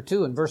chapter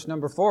 2 and verse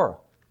number 4,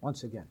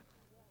 once again.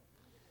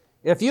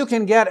 If you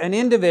can get an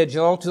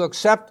individual to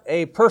accept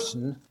a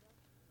person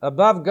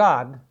above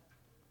God,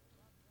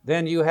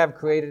 then you have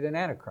created an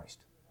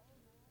Antichrist.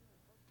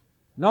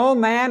 No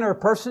man or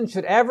person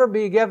should ever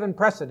be given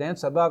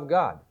precedence above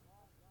God.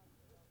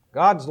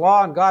 God's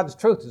law and God's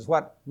truth is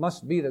what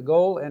must be the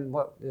goal and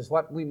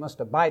what we must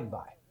abide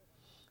by.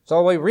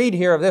 So we read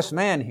here of this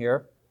man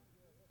here.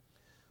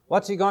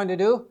 What's he going to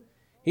do?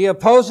 He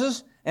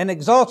opposes and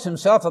exalts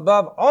himself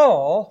above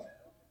all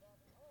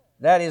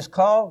that is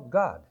called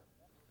God.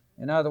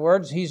 In other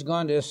words, he's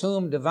going to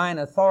assume divine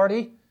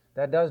authority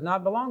that does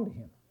not belong to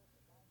him.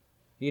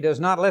 He does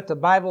not let the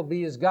Bible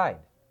be his guide.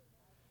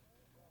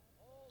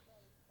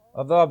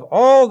 Above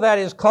all that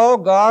is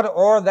called God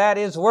or that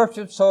is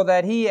worshipped, so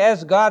that he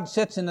as God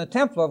sits in the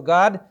temple of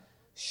God,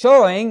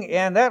 showing,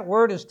 and that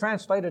word is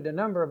translated a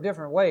number of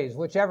different ways,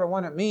 whichever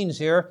one it means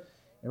here.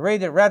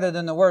 Read it rather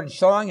than the word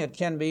showing, it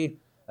can be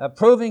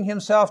proving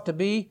himself to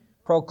be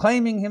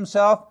proclaiming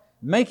himself,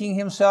 making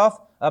himself,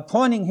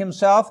 appointing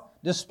himself,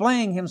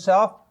 displaying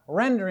himself,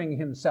 rendering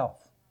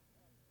himself.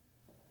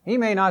 He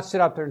may not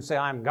sit up there and say,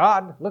 I'm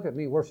God, look at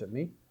me, worship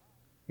me.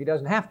 He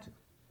doesn't have to.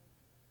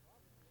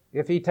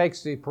 If he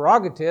takes the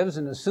prerogatives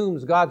and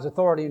assumes God's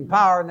authority and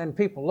power, and then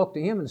people look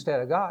to him instead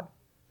of God.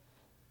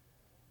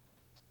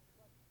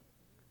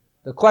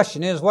 The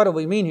question is, what do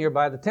we mean here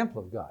by the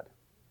temple of God?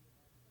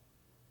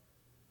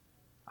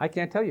 I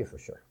can't tell you for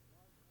sure.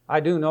 I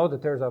do know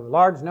that there's a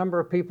large number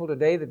of people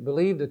today that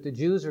believe that the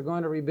Jews are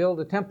going to rebuild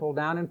a temple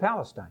down in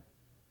Palestine,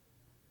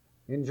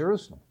 in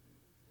Jerusalem.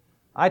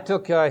 I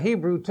took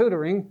Hebrew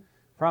tutoring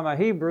from a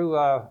Hebrew,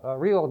 a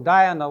real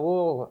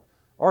dyed-in-the-wool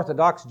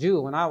Orthodox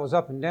Jew when I was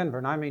up in Denver.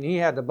 And I mean, he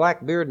had the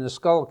black beard and the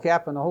skull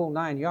cap and the whole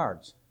 9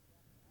 yards.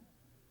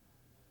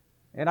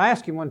 And I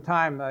asked him one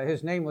time,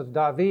 his name was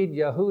David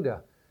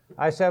Yehuda.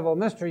 I said, well,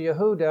 Mr.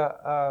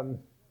 Yehuda,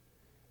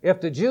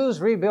 if the Jews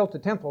rebuilt the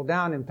temple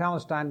down in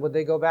Palestine, would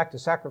they go back to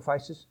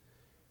sacrifices?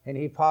 And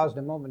he paused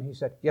a moment and he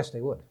said, yes,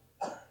 they would.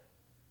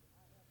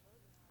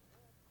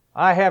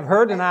 I have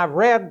heard and I've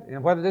read,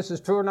 and whether this is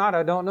true or not,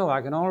 I don't know.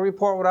 I can only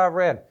report what I've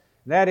read.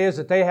 And that is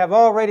that they have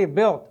already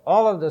built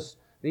all of the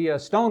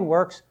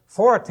stoneworks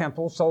for a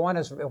temple, so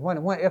if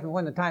and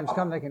when the times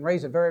come, they can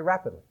raise it very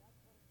rapidly.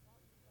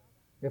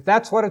 If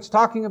that's what it's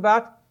talking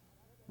about,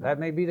 that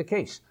may be the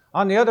case.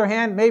 On the other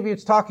hand, maybe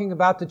it's talking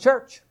about the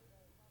church.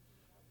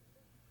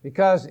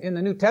 Because in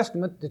the New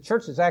Testament, the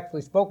church is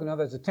actually spoken of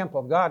as the temple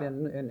of God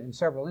in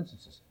several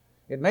instances.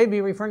 It may be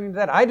referring to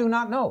that. I do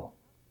not know.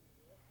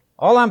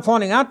 All I'm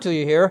pointing out to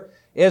you here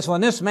is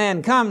when this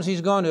man comes,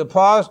 he's going to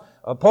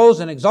oppose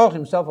and exalt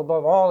himself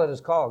above all that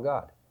is called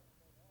God.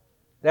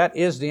 That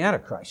is the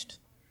Antichrist.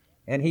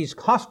 And he's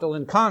hostile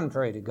and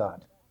contrary to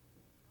God.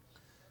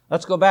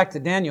 Let's go back to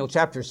Daniel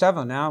chapter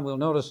 7 now. We'll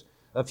notice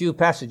a few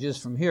passages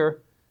from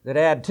here that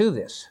add to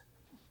this.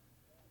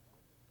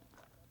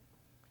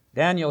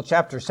 Daniel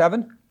chapter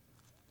 7,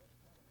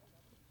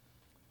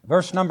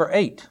 verse number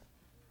 8.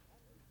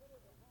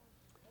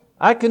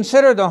 I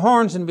considered the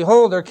horns, and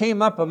behold, there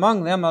came up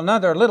among them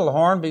another little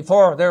horn,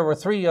 before there were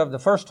 3 of the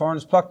first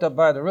horns plucked up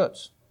by the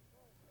roots.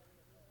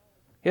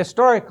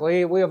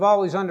 Historically, we have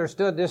always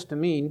understood this to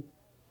mean,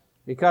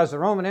 because the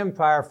Roman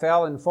Empire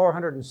fell in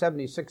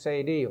 476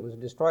 AD. It was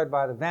destroyed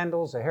by the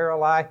Vandals, the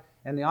Heruli,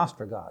 and the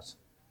Ostrogoths.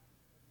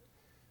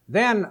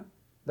 Then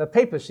the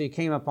papacy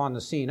came upon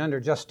the scene under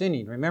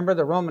Justinian. Remember,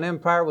 the Roman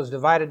Empire was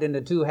divided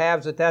into 2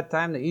 halves at that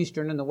time, the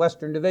Eastern and the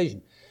Western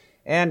division.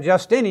 And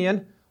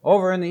Justinian,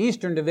 over in the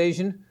Eastern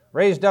division,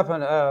 raised up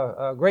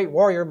a great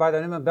warrior by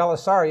the name of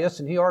Belisarius,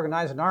 and he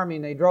organized an army,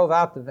 and they drove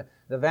out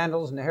the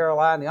Vandals and the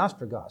Heruli and the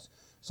Ostrogoths.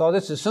 So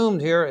this is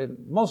assumed here,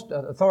 most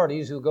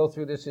authorities who go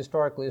through this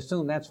historically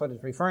assume that's what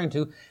it's referring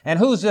to. And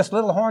who's this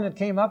little horn that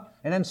came up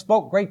and then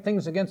spoke great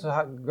things against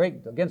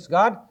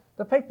God?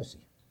 The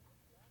papacy.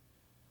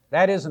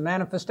 That is a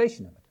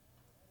manifestation of it.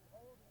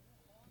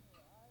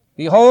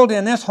 Behold,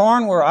 in this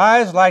horn were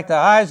eyes like the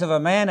eyes of a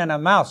man, and a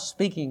mouth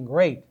speaking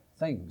great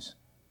things.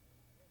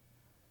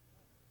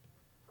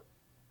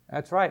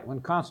 That's right.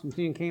 When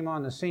Constantine came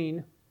on the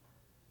scene,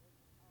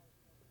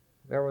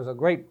 there was a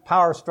great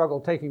power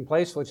struggle taking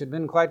place, which had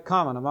been quite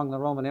common among the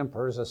Roman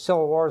emperors. The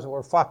civil wars that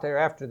were fought there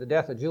after the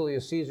death of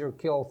Julius Caesar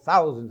killed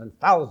thousands and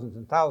thousands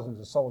and thousands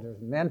of soldiers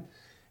and men.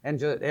 And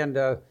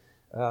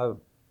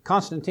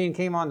Constantine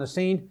came on the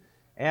scene,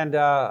 and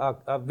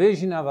a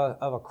vision of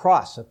a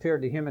cross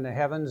appeared to him in the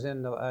heavens,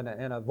 and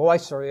a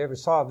voice, or he ever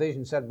saw a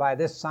vision, said, by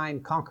this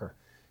sign conquer.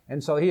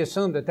 And so he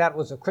assumed that that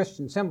was a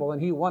Christian symbol,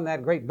 and he won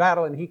that great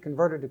battle, and he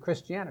converted to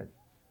Christianity.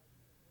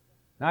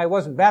 Now, he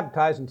wasn't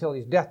baptized until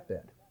his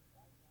deathbed.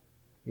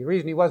 The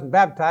reason he wasn't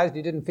baptized,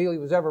 he didn't feel he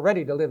was ever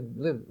ready to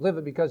live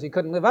it because he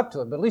couldn't live up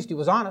to it, but at least he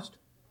was honest.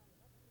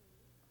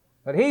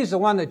 But he's the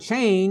one that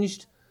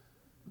changed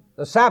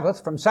the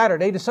Sabbath from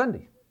Saturday to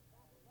Sunday.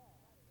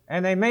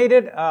 And they made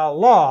it a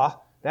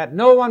law that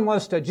no one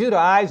was to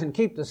Judaize and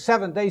keep the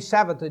 7-day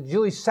Sabbath, the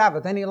Jewish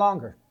Sabbath, any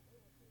longer.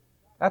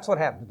 That's what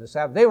happened to the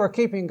Sabbath. They were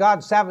keeping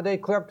God's Sabbath day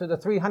clear up to the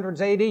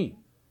 300s AD,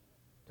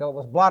 till it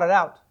was blotted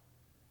out.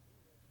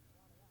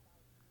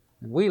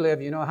 And we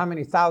live, how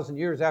many thousand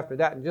years after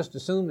that, and just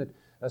assume that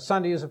a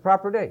Sunday is a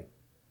proper day. It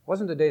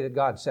wasn't the day that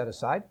God set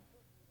aside.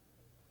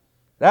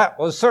 That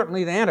was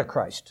certainly the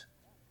Antichrist.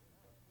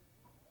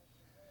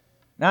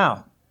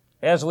 Now,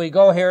 as we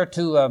go here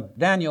to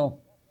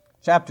Daniel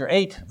chapter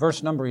 8,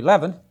 verse number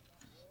 11,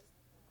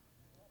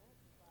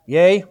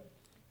 yea,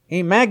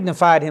 he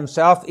magnified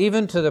himself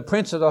even to the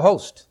prince of the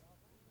host.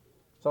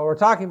 So we're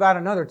talking about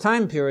another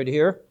time period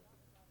here.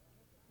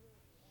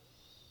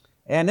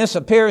 And this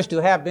appears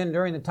to have been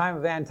during the time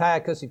of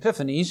Antiochus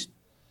Epiphanes.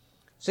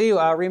 See,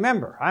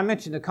 remember, I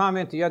mentioned a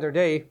comment the other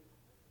day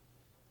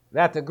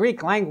that the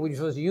Greek language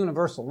was a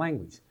universal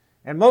language.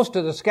 And most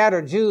of the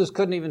scattered Jews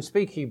couldn't even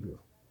speak Hebrew.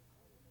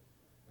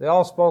 They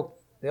all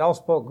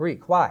spoke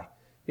Greek. Why?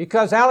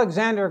 Because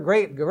Alexander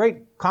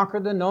Great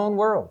conquered the known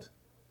world.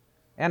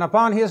 And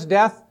upon his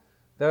death,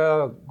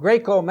 the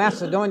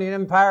Greco-Macedonian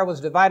Empire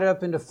was divided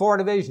up into 4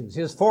 divisions.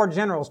 His 4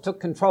 generals took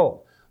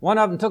control. One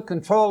of them took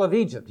control of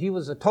Egypt. He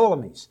was the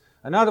Ptolemies.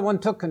 Another one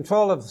took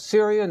control of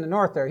Syria in the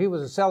north there. He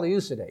was the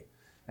Seleucidae.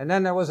 And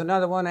then there was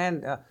another one,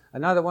 and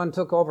another one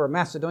took over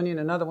Macedonia, and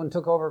another one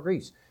took over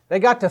Greece. They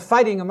got to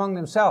fighting among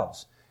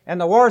themselves.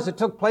 And the wars that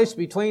took place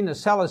between the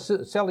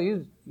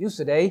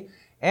Seleucidae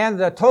and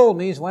the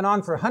Ptolemies went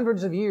on for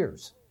hundreds of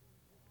years.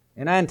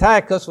 And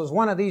Antiochus was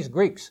one of these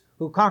Greeks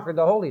who conquered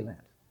the Holy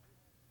Land.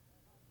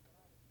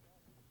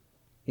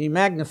 He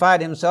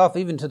magnified himself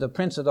even to the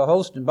prince of the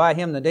host, and by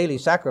him the daily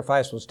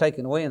sacrifice was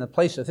taken away, and the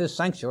place of his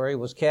sanctuary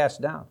was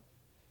cast down.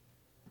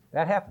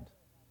 That happened.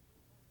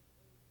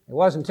 It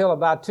wasn't until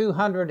about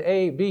 200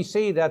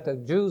 BC that the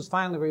Jews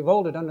finally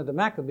revolted under the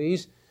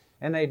Maccabees,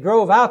 and they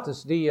drove out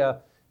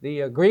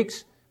the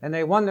Greeks, and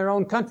they won their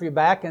own country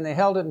back, and they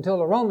held it until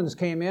the Romans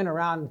came in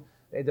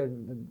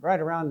right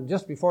around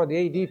just before the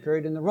AD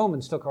period, and the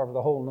Romans took over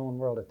the whole known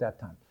world at that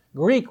time.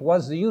 Greek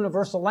was the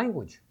universal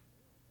language.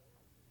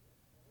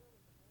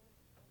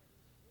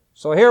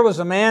 So here was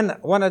a man,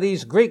 one of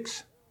these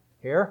Greeks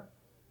here,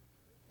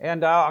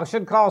 and I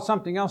should call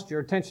something else to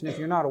your attention if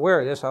you're not aware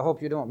of this. I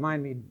hope you don't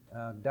mind me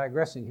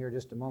digressing here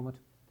just a moment.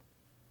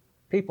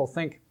 People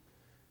think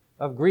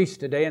of Greece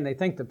today, and they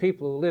think the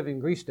people who live in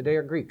Greece today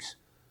are Greeks.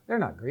 They're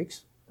not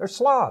Greeks. They're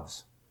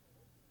Slavs.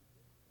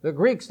 The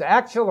Greeks, the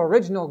actual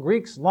original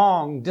Greeks,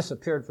 long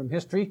disappeared from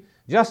history,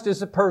 just as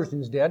the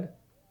Persians did,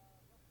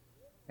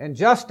 and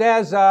just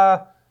as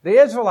the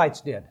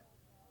Israelites did.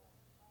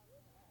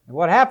 And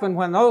what happened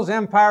when those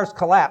empires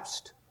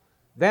collapsed,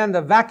 then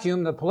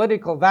the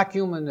political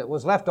vacuum that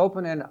was left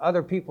open, and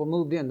other people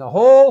moved in. The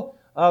whole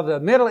of the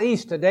Middle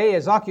East today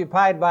is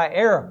occupied by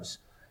Arabs,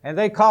 and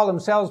they call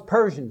themselves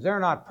Persians. They're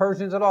not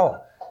Persians at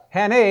all.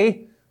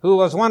 Hanay, who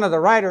was one of the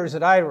writers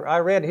that I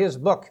read his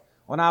book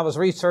when I was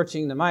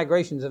researching the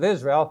migrations of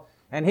Israel,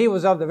 and he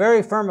was of the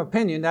very firm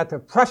opinion that the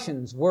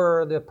Prussians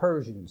were the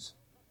Persians.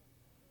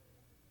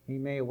 He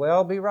may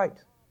well be right.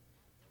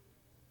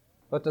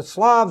 But the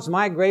Slavs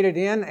migrated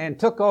in and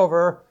took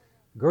over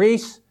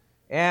Greece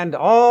and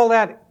all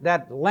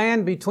that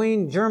land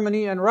between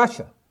Germany and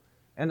Russia.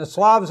 And the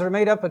Slavs are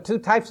made up of two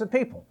types of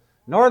people: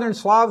 Northern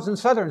Slavs and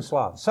Southern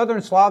Slavs.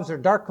 Southern Slavs are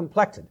dark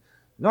complected.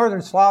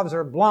 Northern Slavs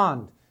are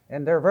blonde,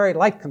 and they're very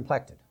light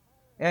complected.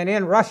 And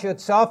in Russia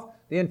itself,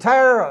 the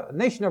entire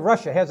nation of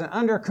Russia has an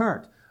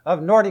undercurrent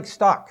of Nordic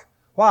stock.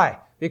 Why?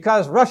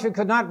 Because Russia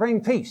could not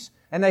bring peace,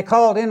 and they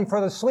called in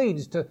for the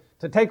Swedes to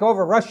take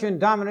over Russia and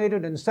dominate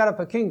it and set up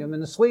a kingdom,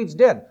 and the Swedes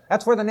did.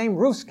 That's where the name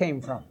Rus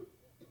came from.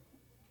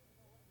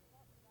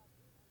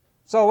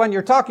 So when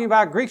you're talking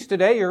about Greeks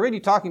today, you're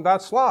really talking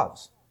about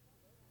Slavs.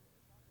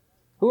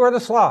 Who are the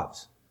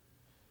Slavs?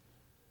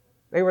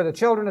 They were the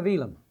children of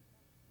Elam.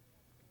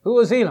 Who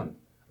was Elam?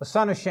 A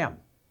son of Shem,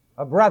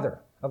 a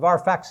brother of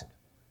Arphaxad,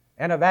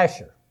 and of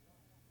Asher,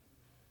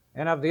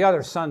 and of the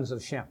other sons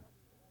of Shem.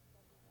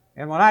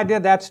 And when I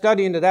did that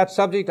study into that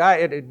subject,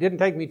 it didn't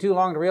take me too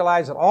long to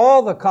realize that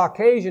all the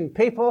Caucasian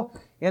people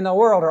in the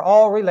world are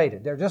all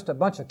related. They're just a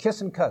bunch of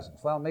kissing cousins.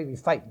 Well, maybe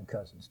fighting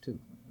cousins, too.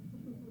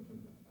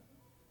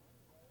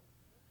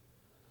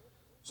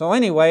 So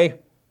anyway,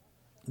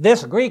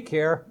 this Greek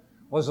here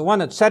was the one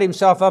that set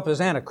himself up as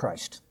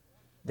Antichrist.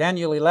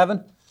 Daniel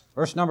 11,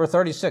 verse number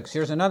 36.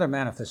 Here's another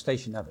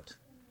manifestation of it.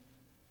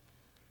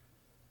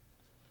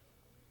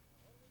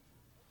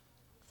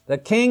 The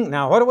king,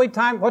 now what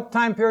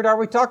time period are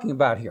we talking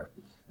about here?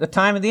 The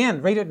time of the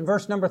end. Read it in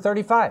verse number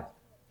 35.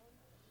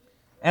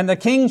 And the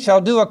king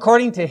shall do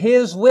according to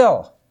his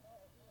will,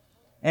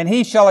 and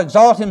he shall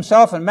exalt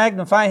himself and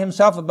magnify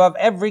himself above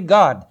every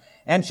god,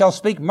 and shall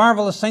speak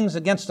marvelous things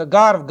against the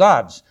God of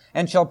gods,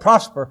 and shall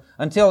prosper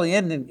until the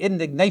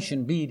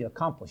indignation be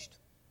accomplished.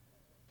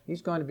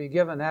 He's going to be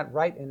given that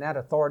right and that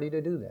authority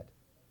to do that.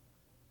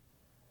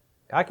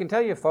 I can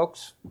tell you,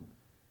 folks,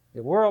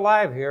 if we're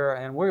alive here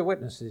and we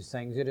witness these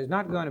things, it is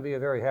not going to be a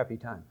very happy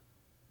time.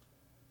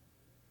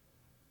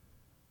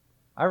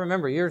 I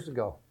remember years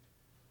ago,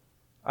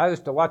 I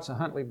used to watch the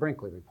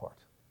Huntley-Brinkley report.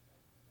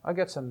 I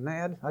get so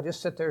mad, I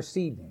just sit there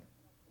seething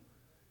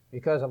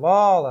because of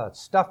all the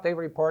stuff they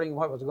were reporting,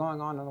 what was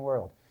going on in the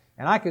world.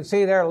 And I could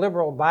see their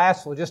liberal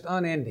bias was just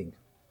unending.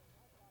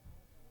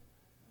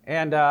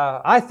 And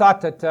I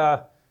thought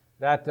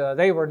that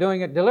they were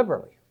doing it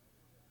deliberately.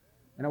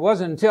 And it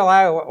wasn't until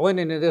I went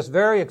into this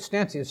very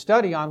extensive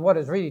study on what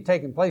is really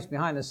taking place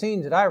behind the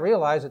scenes that I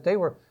realized that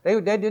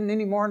they didn't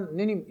anything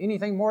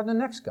more than the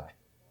next guy.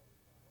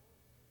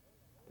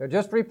 They're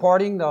just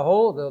reporting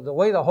the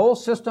way the whole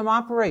system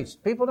operates.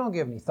 People don't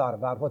give any thought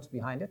about what's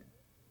behind it.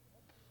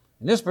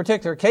 In this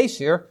particular case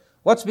here,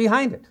 what's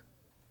behind it?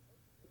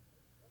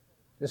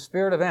 The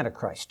spirit of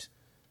Antichrist.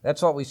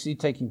 That's what we see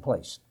taking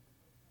place.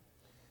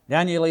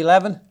 Daniel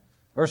 11,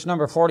 verse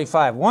number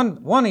 45.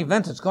 One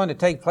event that's going to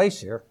take place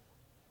here,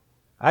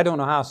 I don't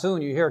know how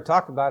soon. You hear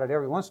talk about it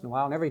every once in a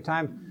while, and every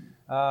time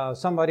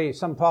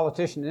some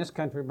politician in this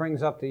country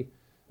brings up the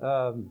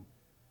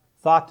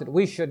thought that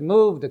we should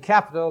move the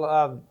capital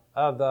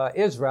of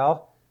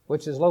Israel,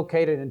 which is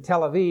located in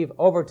Tel Aviv,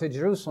 over to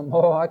Jerusalem.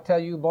 Oh, I tell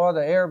you, boy,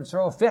 the Arabs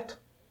throw a fit.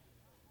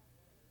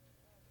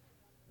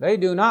 They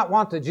do not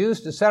want the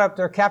Jews to set up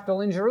their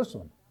capital in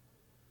Jerusalem.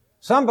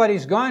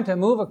 Somebody's going to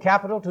move a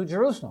capital to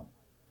Jerusalem.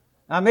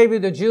 Now maybe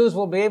the Jews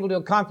will be able to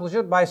accomplish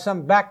it by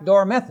some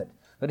backdoor method.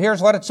 But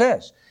here's what it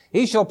says.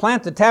 He shall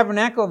plant the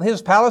tabernacle of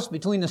his palace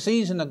between the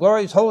seas and the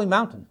glorious holy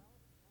mountain.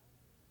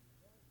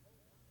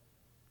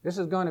 This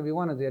is going to be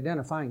one of the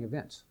identifying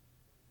events.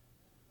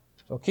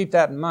 So keep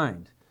that in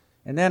mind.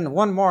 And then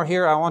one more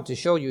here I want to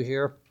show you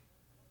here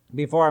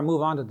before I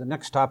move on to the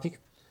next topic,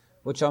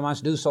 which I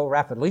must do so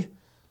rapidly.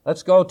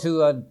 Let's go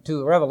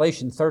to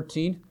Revelation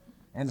 13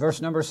 and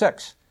verse number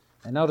 6.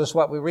 And notice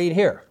what we read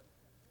here.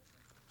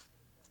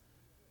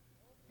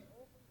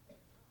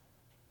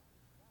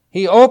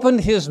 He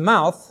opened his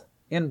mouth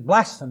in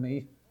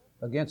blasphemy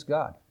against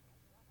God.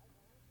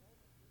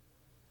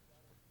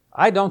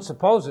 I don't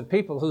suppose that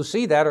people who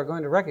see that are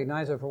going to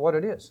recognize it for what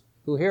it is.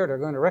 Who hear it are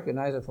going to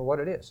recognize it for what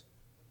it is.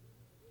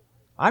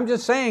 I'm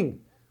just saying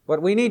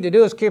what we need to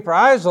do is keep our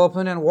eyes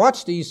open and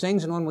watch these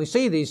things, and when we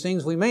see these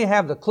things, we may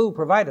have the clue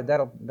provided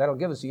that'll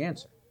give us the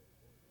answer.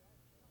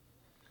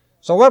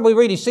 So what we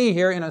really see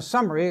here in a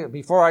summary,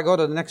 before I go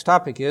to the next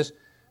topic, is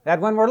that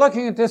when we're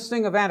looking at this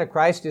thing of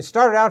Antichrist, it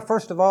started out,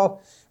 first of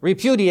all,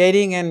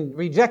 repudiating and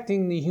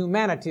rejecting the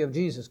humanity of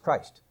Jesus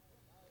Christ.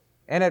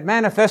 And it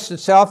manifests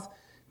itself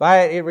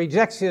by it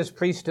rejects his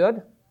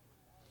priesthood,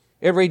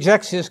 it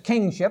rejects his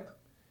kingship,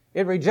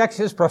 it rejects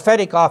his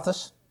prophetic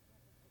office,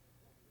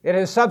 it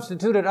has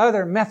substituted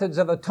other methods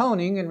of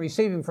atoning and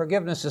receiving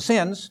forgiveness of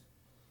sins,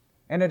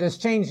 and it has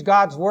changed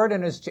God's word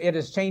and it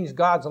has changed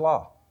God's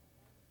law.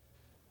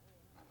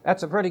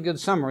 That's a pretty good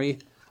summary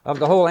of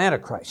the whole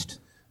Antichrist.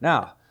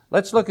 Now,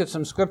 let's look at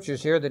some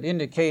scriptures here that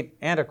indicate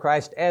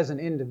Antichrist as an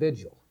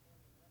individual.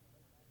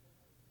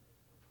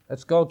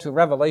 Let's go to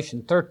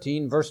Revelation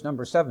 13, verse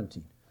number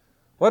 17.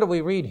 What do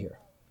we read here?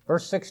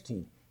 Verse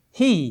 16.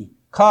 He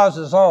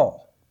causes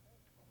all.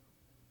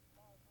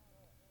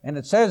 And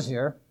it says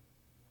here,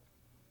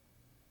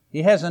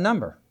 he has a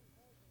number.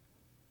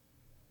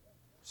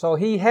 So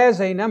he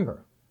has a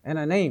number and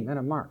a name and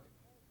a mark.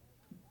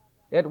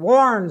 It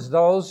warns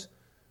those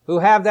who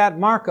have that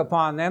mark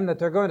upon them that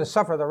they're going to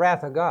suffer the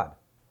wrath of God.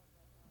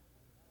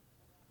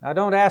 Now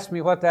don't ask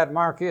me what that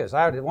mark is.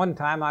 At one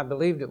time I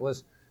believed it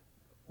was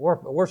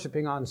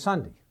worshiping on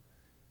Sunday,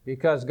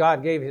 because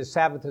God gave his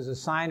Sabbath as a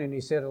sign and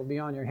he said it'll be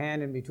on your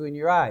hand and between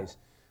your eyes.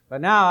 But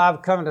now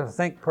I've come to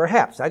think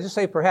perhaps, I just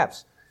say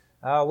perhaps,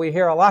 we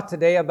hear a lot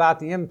today about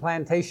the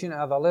implantation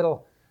of a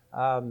little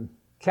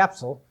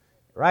capsule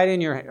right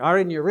in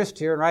your wrist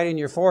here and right in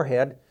your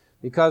forehead,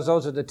 because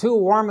those are the two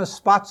warmest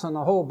spots on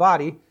the whole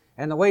body.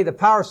 And the way the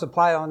power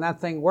supply on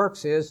that thing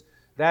works is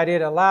that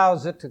it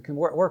allows it to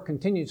work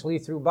continuously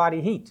through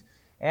body heat.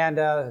 And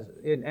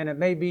it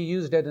may be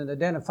used as an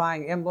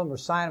identifying emblem or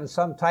sign of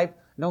some type.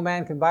 No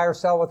man can buy or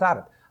sell without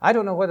it. I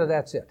don't know whether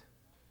that's it.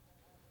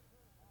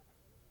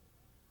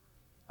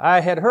 I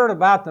had heard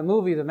about the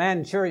movie The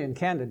Manchurian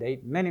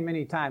Candidate many,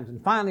 many times.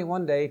 And finally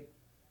one day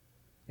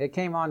it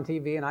came on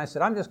TV and I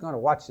said, I'm just going to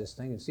watch this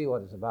thing and see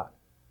what it's about.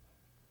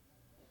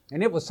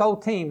 And it was so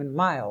tame and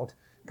mild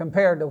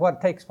compared to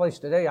what takes place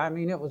today. I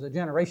mean, it was a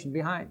generation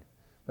behind.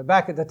 But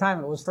back at the time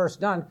it was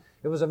first done,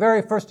 it was the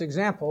very first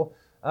example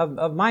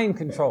of mind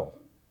control.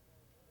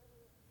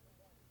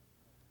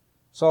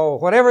 So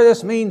whatever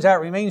this means, that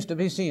remains to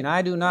be seen.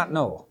 I do not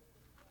know.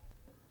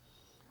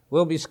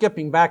 We'll be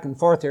skipping back and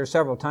forth here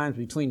several times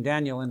between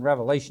Daniel and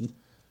Revelation.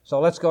 So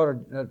let's go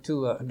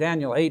to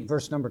Daniel 8,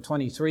 verse number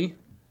 23.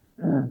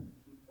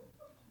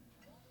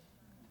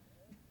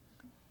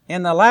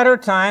 In the latter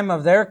time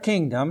of their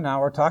kingdom, now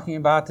we're talking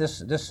about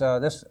this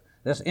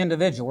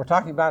individual. We're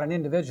talking about an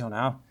individual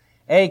now.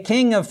 A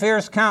king of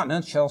fierce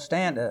countenance shall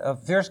stand,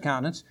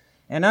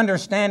 and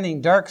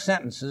understanding dark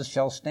sentences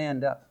shall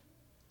stand up.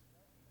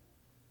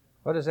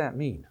 What does that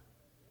mean?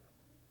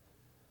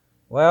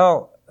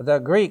 Well,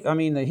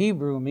 the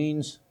Hebrew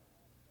means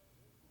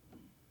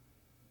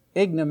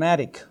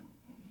enigmatic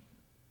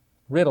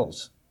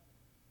riddles,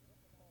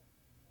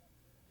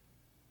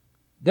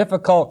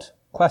 difficult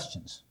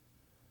questions,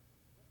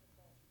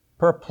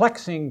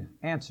 perplexing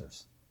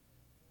answers.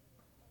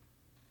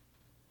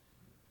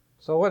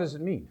 So what does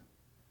it mean?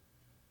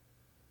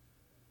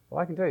 Well,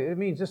 I can tell you, it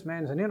means this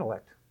man's an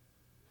intellect.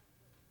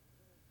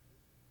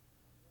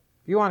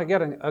 If you want to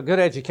get a good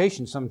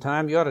education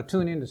sometime, you ought to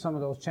tune into some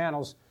of those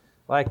channels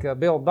like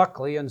Bill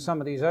Buckley and some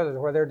of these others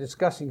where they're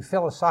discussing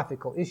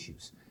philosophical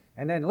issues.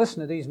 And then listen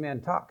to these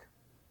men talk.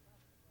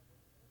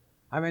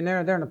 I mean,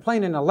 they're in a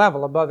plane and a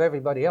level above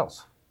everybody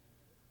else.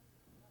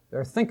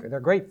 They're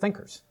great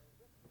thinkers.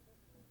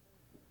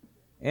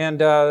 And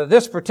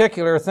this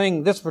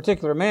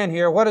particular man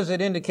here, what is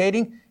it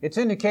indicating? It's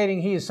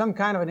indicating he is some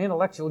kind of an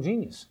intellectual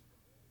genius.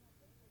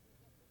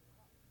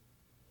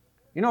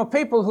 You know,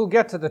 people who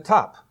get to the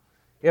top,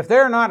 if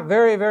they're not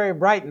very, very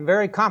bright and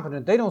very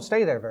competent, they don't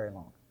stay there very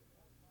long.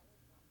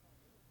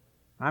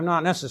 I'm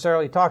not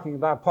necessarily talking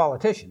about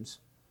politicians.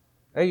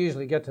 They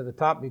usually get to the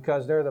top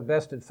because they're the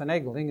best at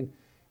finagling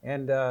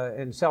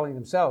and selling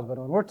themselves. But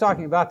when we're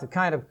talking about the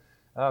kind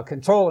of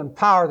control and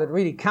power that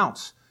really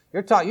counts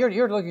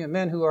You're looking at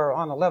men who are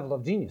on the level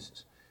of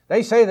geniuses.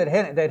 They say that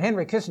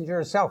Henry Kissinger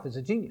himself is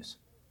a genius.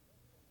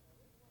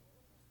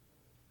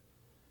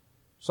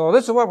 So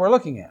this is what we're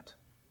looking at.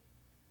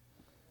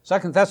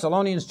 2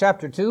 Thessalonians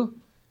chapter 2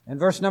 and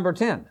verse number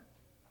 10.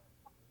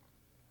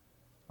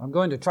 I'm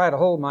going to try to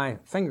hold my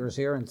fingers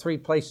here in 3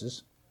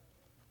 places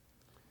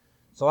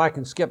so I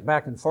can skip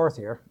back and forth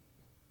here.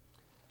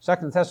 2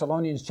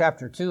 Thessalonians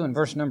chapter 2 and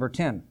verse number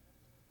 10.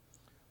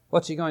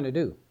 What's he going to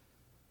do?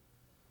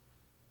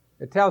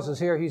 It tells us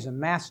here he's a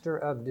master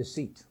of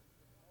deceit.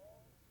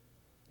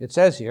 It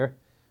says here,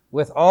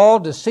 with all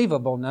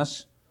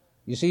deceivableness,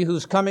 you see,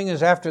 whose coming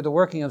is after the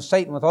working of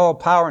Satan with all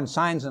power and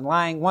signs and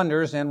lying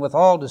wonders, and with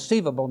all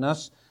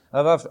deceivableness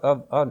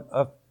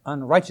of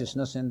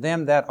unrighteousness in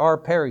them that are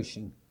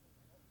perishing.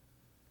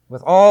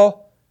 With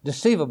all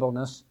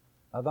deceivableness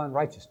of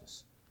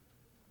unrighteousness.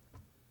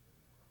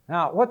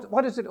 Now,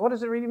 what does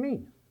it really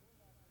mean?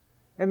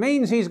 It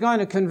means he's going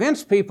to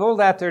convince people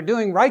that they're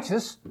doing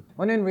righteous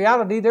when in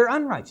reality they're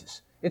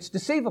unrighteous. It's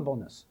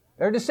deceivableness.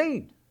 They're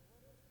deceived.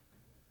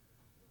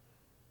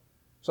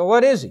 So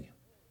what is he?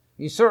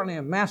 He's certainly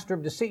a master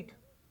of deceit.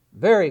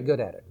 Very good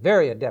at it.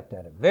 Very adept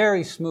at it.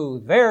 Very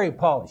smooth. Very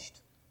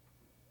polished.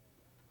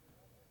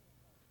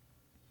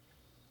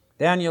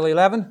 Daniel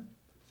 11,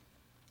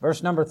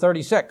 verse number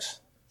 36.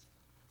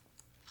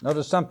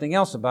 Notice something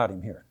else about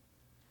him here.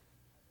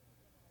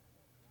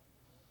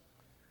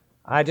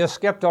 I just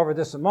skipped over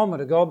this a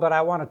moment ago, but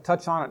I want to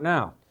touch on it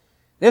now.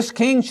 This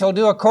king shall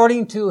do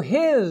according to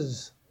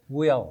his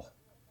will.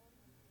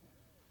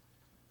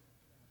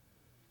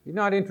 He's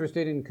not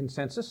interested in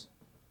consensus.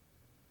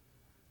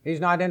 He's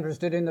not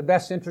interested in the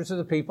best interests of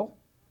the people.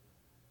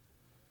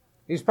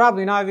 He's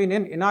probably not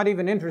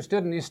even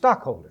interested in his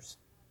stockholders.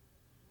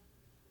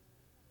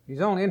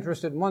 He's only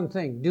interested in one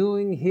thing,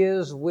 doing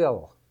his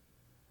will.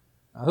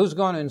 Now, who's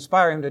going to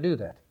inspire him to do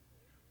that?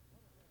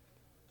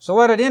 So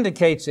what it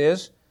indicates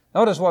is,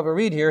 notice what we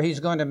read here, he's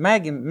going to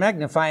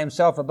magnify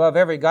himself above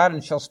every god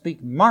and shall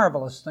speak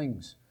marvelous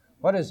things.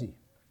 What is he?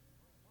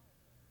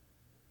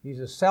 He's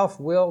a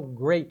self-willed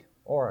great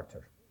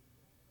orator.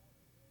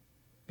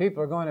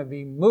 People are going to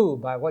be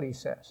moved by what he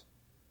says.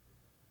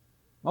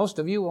 Most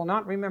of you will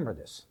not remember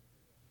this.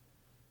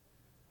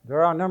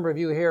 There are a number of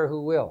you here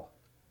who will.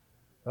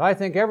 But I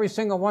think every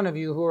single one of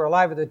you who are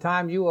alive at the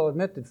time, you will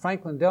admit that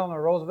Franklin Delano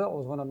Roosevelt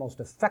was one of the most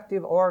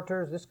effective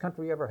orators this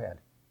country ever had.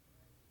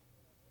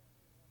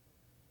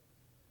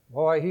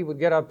 Boy, he would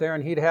get up there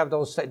and he'd have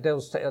those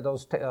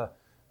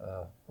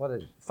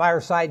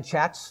fireside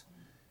chats.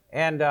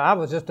 And I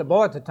was just a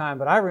boy at the time,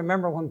 but I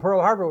remember when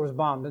Pearl Harbor was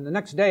bombed, and the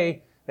next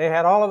day they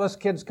had all of us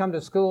kids come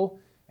to school,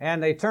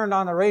 and they turned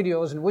on the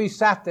radios, and we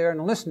sat there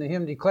and listened to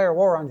him declare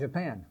war on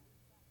Japan.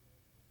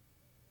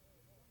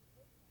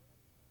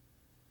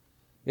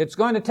 It's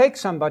going to take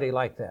somebody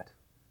like that.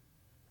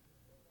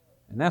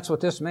 And that's what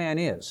this man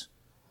is.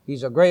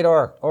 He's a great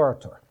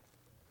orator.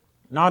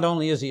 Not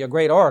only is he a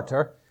great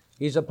orator,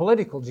 he's a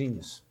political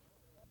genius.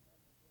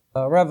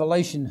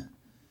 Revelation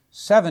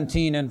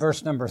 17 and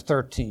verse number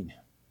 13.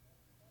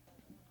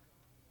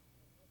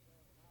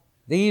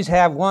 These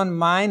have one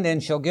mind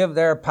and shall give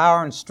their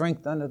power and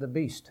strength unto the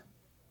beast.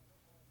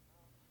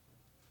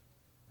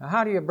 Now,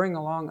 how do you bring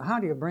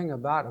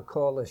about a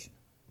coalition?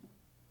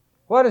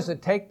 What does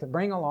it take to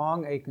bring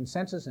along a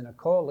consensus and a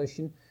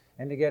coalition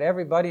and to get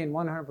everybody in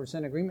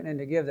 100% agreement and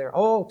to give their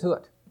all to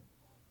it?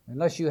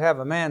 Unless you have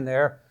a man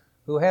there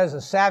who has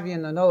the savvy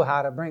and the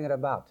know-how to bring it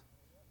about.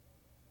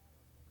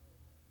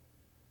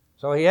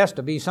 So he has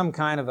to be some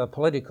kind of a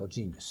political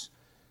genius.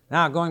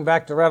 Now, going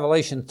back to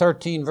Revelation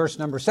 13, verse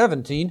number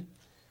 17,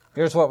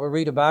 here's what we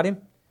read about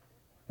him.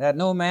 That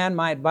no man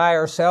might buy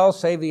or sell,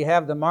 save he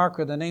have the mark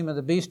or the name of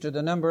the beast or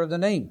the number of the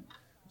name.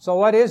 So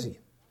what is he?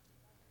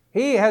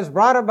 He has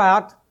brought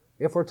about,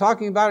 if we're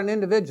talking about an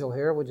individual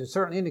here, which it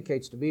certainly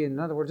indicates to be, in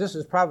other words, this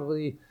is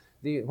probably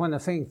when the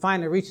thing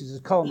finally reaches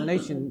its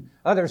culmination.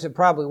 Others have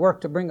probably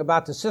worked to bring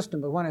about the system,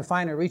 but when it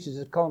finally reaches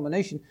its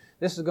culmination,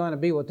 this is going to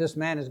be what this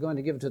man is going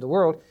to give to the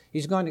world.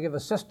 He's going to give a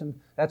system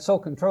that's so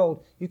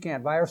controlled, you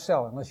can't buy or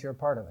sell unless you're a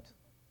part of it.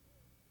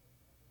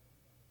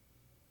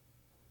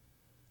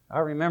 I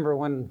remember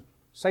when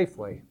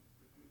Safeway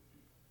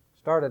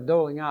started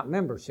doling out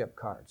membership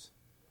cards,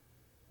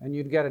 and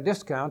you'd get a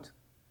discount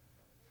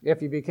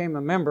if you became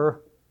a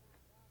member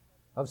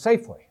of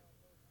Safeway.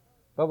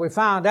 But we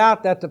found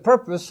out that the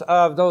purpose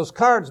of those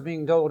cards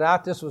being doled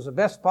out, this was the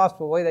best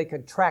possible way they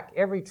could track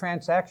every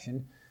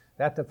transaction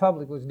that the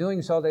public was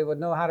doing so they would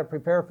know how to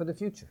prepare for the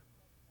future.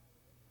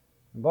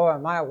 And boy,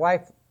 my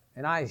wife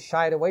and I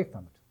shied away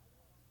from it.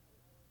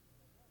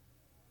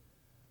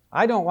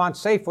 I don't want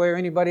Safeway or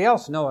anybody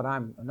else to know what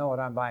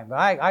I'm buying, but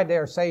I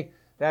dare say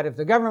that if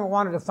the government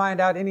wanted to find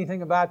out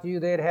anything about you,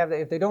 they'd have that.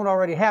 If they don't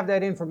already have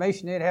that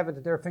information, they'd have it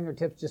at their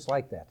fingertips just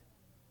like that.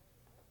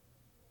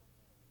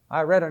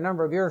 I read a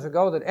number of years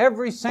ago that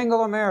every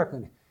single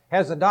American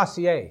has a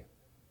dossier.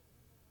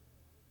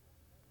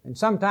 And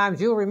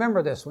sometimes you'll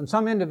remember this. When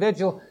some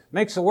individual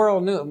makes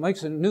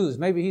the news,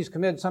 maybe he's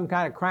committed some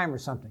kind of crime or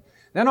something,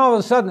 Then all of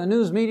a sudden the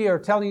news media are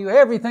telling you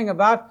everything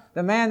about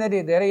the man that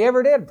he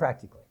ever did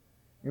practically.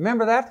 You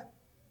remember that?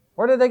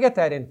 Where did they get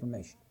that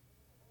information?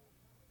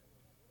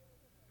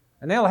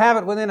 And they'll have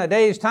it within a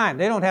day's time.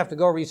 They don't have to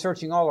go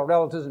researching all the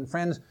relatives and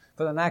friends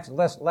for the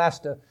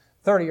last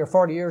 30 or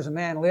 40 years a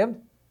man lived.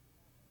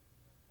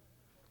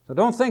 So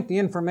don't think the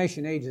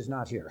information age is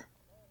not here.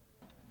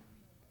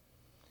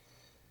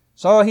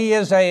 So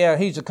he's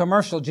a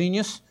commercial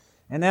genius.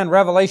 And then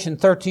Revelation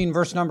 13,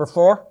 verse number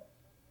 4.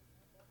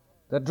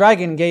 The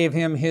dragon gave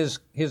him his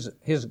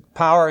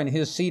power and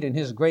his seat and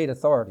his great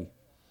authority.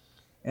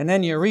 And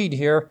then you read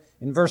here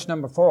in verse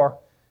number 4,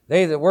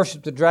 they that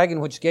worship the dragon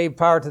which gave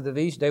power to the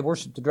beast, they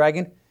worshiped the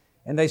dragon,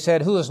 and they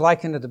said, who is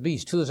like unto the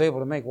beast? Who is able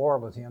to make war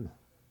with him?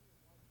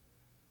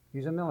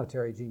 He's a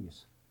military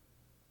genius.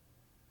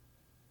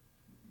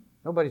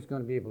 Nobody's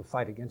going to be able to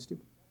fight against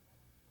him.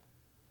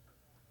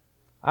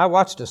 I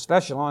watched a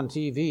special on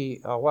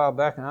TV a while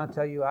back, and I'll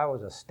tell you, I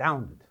was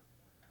astounded.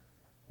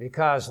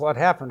 Because what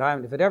happened,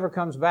 if it ever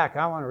comes back,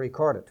 I want to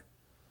record it.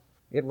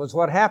 It was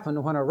what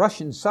happened when a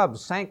Russian sub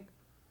sank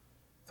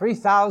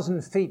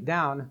 3,000 feet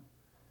down.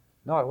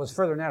 No, it was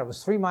further than that. It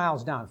was 3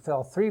 miles down. It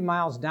fell 3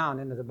 miles down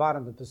into the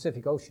bottom of the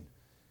Pacific Ocean.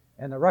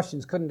 And the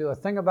Russians couldn't do a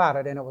thing about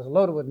it, and it was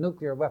loaded with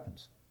nuclear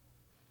weapons.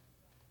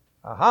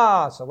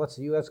 Aha! So what's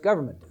the U.S.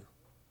 government do?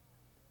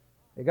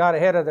 They got a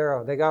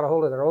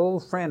hold of their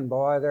old friend,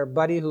 their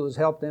buddy who has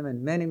helped them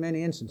in many,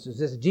 many instances,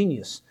 this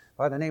genius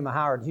by the name of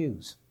Howard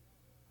Hughes.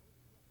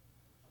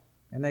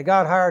 And they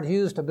got Howard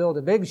Hughes to build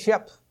a big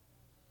ship,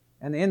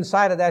 and the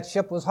inside of that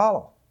ship was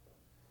hollow.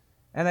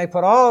 And they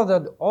put all of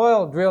the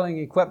oil drilling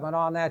equipment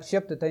on that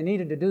ship that they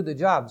needed to do the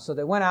job. So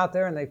they went out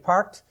there and they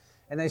parked,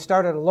 and they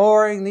started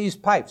lowering these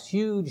pipes,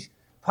 huge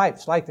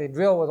pipes like they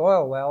drill with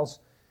oil wells.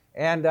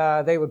 And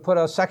they would put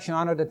a section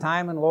on at a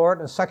time and lower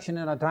it, a section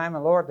at a time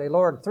and lower it. They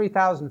lowered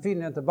 3,000 feet,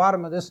 and at the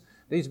bottom of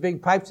these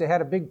big pipes, they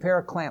had a big pair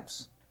of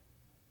clamps.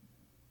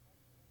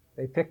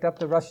 They picked up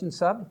the Russian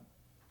sub.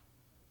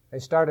 They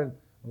started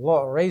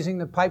raising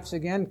the pipes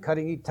again,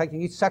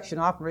 taking each section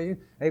off, and raising.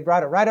 They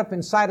brought it right up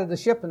inside of the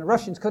ship, and the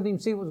Russians couldn't even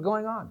see what was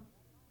going on.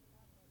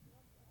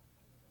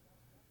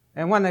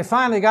 And when they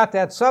finally got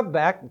that sub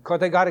back, of course,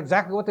 they got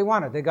exactly what they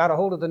wanted. They got a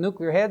hold of the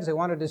nuclear heads. They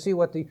wanted to see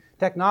what the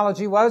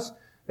technology was.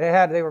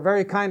 They were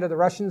very kind to the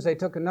Russians. They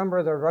took a number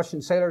of the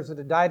Russian sailors that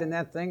had died in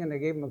that thing, and they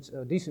gave them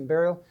a decent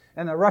burial.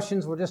 And the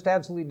Russians were just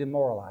absolutely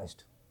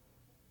demoralized.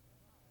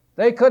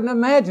 They couldn't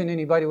imagine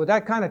anybody with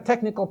that kind of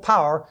technical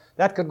power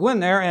that could go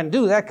in there and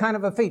do that kind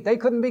of a feat. They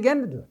couldn't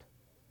begin to do it.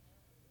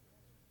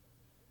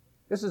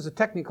 This is a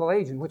technical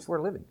age in which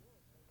we're living.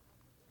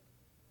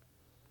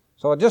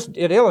 So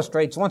it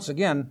illustrates once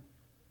again,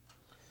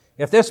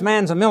 if this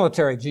man's a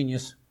military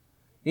genius,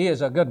 he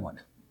is a good one.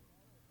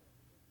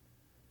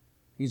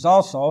 He's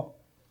also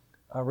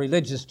a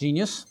religious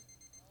genius.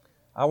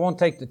 I won't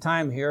take the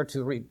time here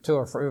to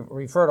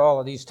refer to all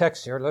of these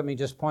texts here. Let me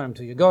just point them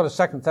to you. Go to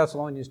 2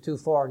 Thessalonians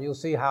 2:4, and you'll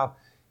see how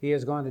he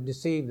is going to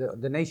deceive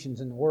the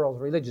nations in the world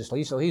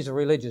religiously. So he's a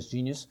religious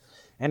genius.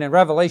 And in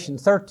Revelation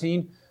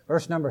 13,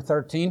 verse number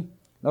 13,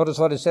 notice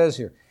what it says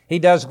here. He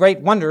does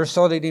great wonders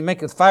so that he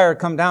maketh fire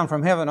come down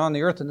from heaven on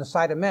the earth in the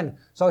sight of men.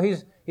 So he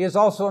is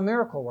also a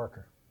miracle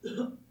worker.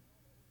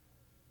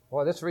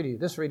 Boy, this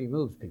really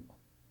moves people.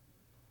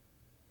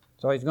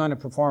 So he's going to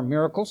perform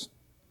miracles.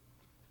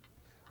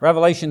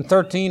 Revelation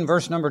 13,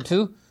 verse number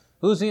 2.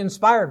 Who's he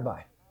inspired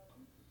by?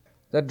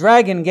 The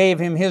dragon gave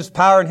him his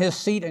power and his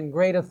seat and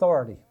great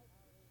authority.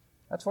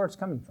 That's where it's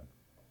coming from.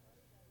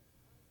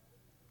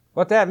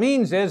 What that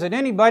means is that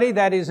anybody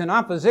that is in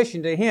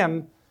opposition to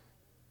him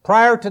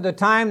prior to the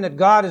time that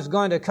God is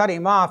going to cut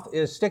him off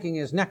is sticking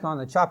his neck on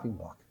the chopping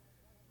block.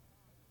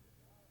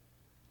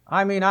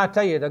 I mean, I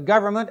tell you, the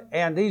government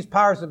and these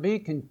powers that be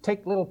can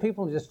take little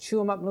people and just chew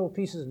them up in little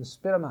pieces and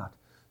spit them out.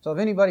 So if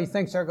anybody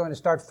thinks they're going to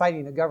start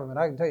fighting the government,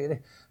 I can tell you,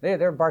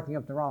 they're barking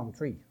up the wrong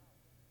tree.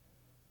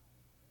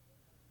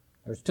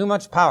 There's too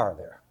much power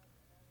there.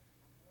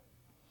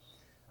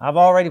 I've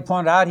already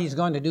pointed out he's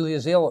going to do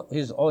his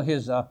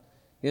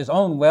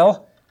own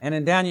will. And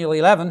in Daniel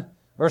 11,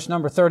 verse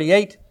number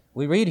 38,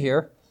 we read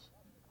here,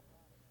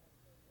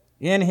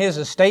 in his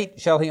estate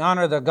shall he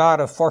honor the God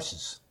of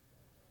forces.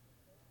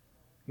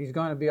 He's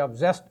going to be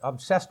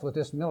obsessed with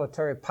this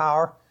military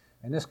power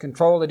and this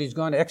control that he's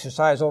going to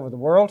exercise over the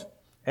world.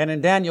 And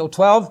in Daniel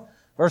 12,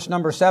 verse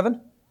number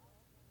 7,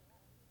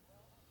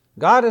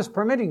 God is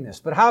permitting this,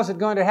 but how's it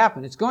going to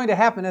happen? It's going to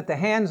happen at the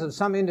hands of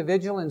some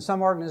individual in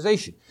some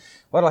organization.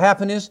 What will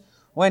happen is,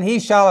 when he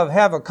shall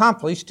have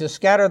accomplished to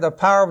scatter the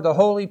power of the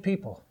holy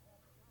people.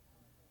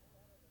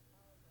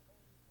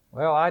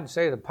 Well, I'd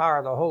say the power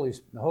of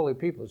the holy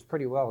people is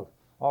pretty well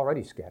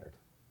already scattered.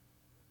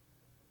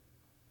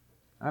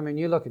 I mean,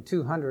 you look at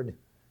 200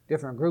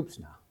 different groups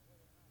now.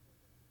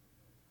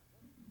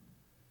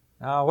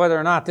 Now, whether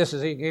or not this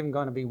is even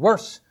going to be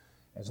worse,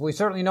 as we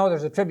certainly know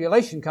there's a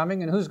tribulation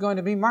coming, and who's going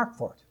to be marked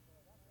for it?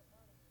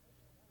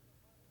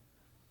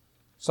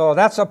 So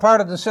that's a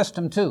part of the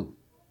system too.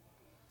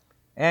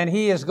 And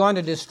he is going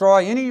to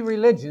destroy any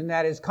religion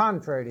that is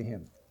contrary to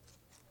him.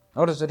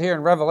 Notice it here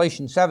in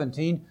Revelation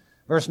 17,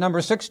 verse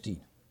number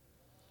 16.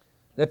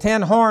 The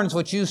 10 horns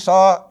which you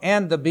saw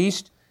and the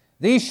beast,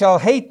 these shall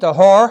hate the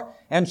whore,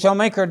 and shall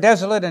make her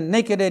desolate and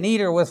naked, and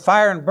eat her with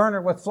fire and burn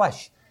her with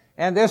flesh.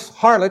 And this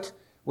harlot,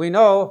 we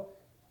know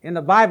in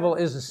the Bible,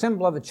 is a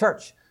symbol of the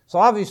church. So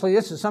obviously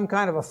this is some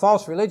kind of a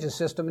false religious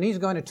system, and he's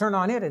going to turn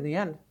on it in the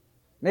end.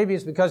 Maybe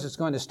it's because it's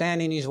going to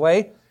stand in his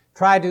way,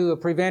 try to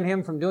prevent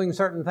him from doing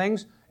certain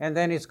things, and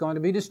then it's going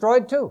to be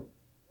destroyed too.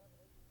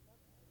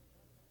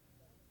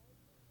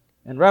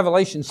 In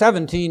Revelation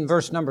 17,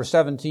 verse number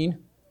 17,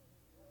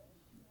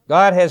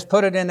 God has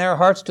put it in their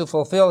hearts to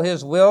fulfill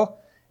His will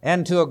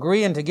and to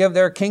agree and to give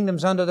their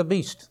kingdoms unto the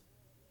beast.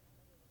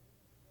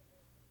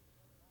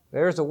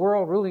 There's a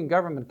world ruling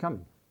government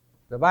coming.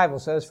 The Bible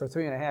says for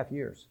 3.5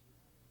 years.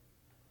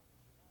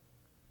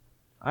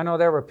 I know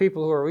there were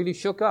people who were really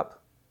shook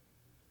up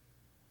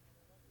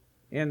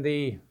in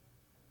the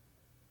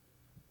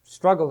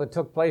struggle that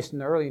took place in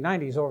the early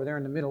 90s over there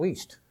in the Middle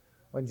East,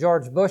 when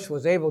George Bush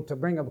was able to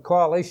bring a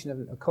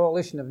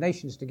coalition of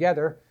nations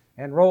together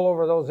and roll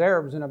over those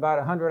Arabs in about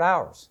 100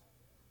 hours.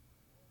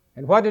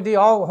 And what did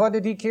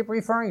he keep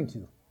referring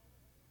to?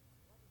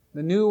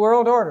 The New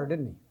World Order,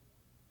 didn't he?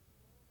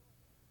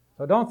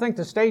 So don't think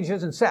the stage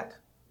isn't set.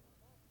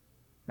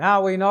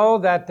 Now we know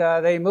that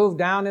they moved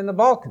down in the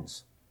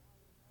Balkans.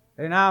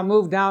 They now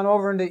moved down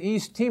over into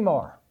East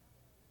Timor.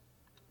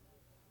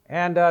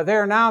 And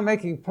they're now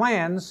making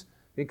plans,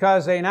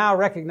 because they now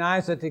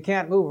recognize that they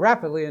can't move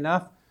rapidly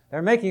enough.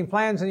 They're making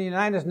plans in the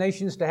United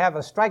Nations to have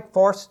a strike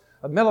force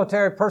of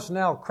military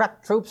personnel,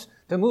 crack troops,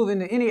 to move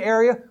into any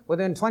area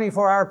within a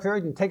 24-hour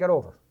period and take it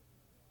over.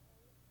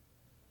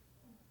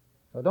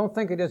 So don't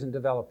think it isn't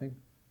developing.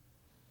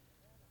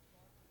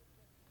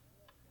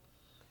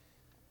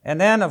 And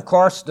then, of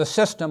course, the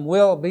system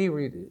will be,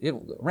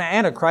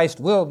 Antichrist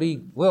will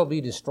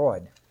be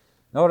destroyed.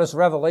 Notice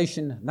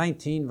Revelation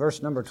 19,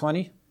 verse number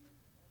 20.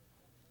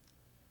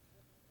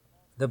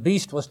 The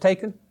beast was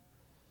taken,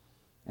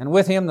 and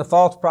with him the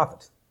false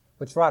prophet,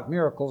 which wrought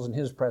miracles in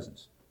his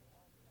presence.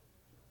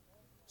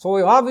 So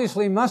we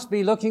obviously must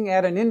be looking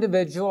at an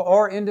individual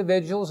or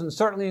individuals, and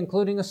certainly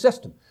including a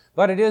system.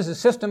 But it is a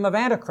system of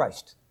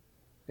Antichrist.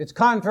 It's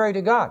contrary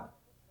to God.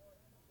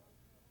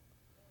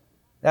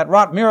 That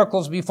wrought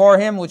miracles before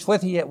him, with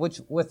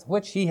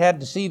which he had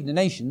deceived the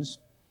nations,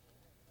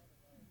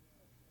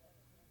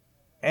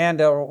 and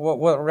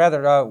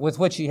with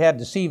which he had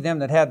deceived them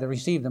that had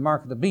received the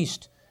mark of the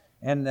beast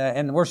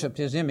and worshipped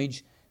his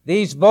image.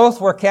 These both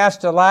were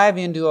cast alive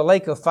into a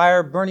lake of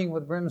fire burning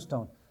with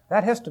brimstone.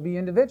 That has to be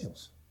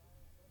individuals.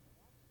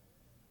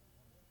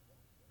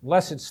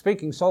 Unless it's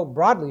speaking so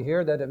broadly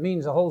here that it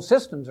means the whole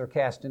systems are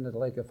cast into the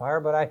lake of fire,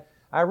 but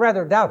I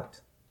rather doubt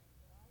it.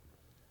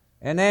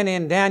 And then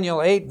in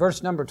Daniel 8,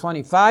 verse number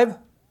 25,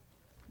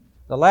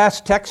 the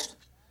last text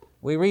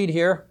we read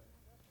here,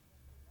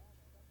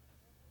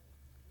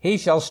 he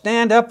shall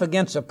stand up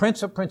against the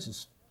prince of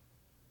princes.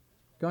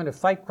 Going to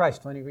fight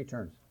Christ when he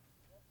returns.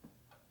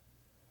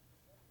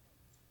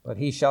 But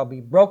he shall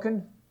be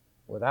broken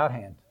without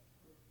hand.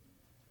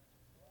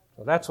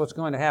 So that's what's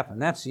going to happen.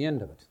 That's the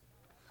end of it.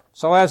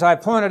 So as I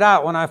pointed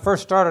out when I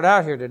first started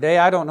out here today,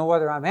 I don't know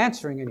whether I'm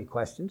answering any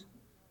questions.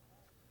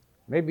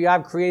 Maybe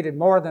I've created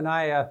more than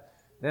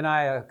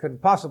I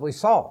could possibly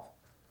solve.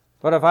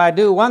 But if I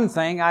do one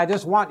thing, I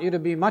just want you to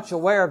be much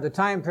aware of the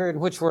time period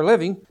in which we're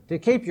living, to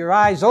keep your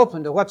eyes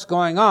open to what's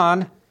going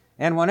on,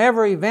 and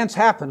whenever events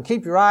happen,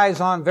 keep your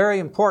eyes on very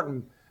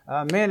important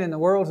men in the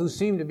world who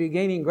seem to be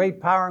gaining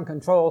great power and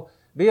control.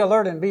 Be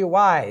alert and be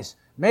wise.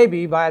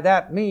 Maybe by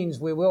that means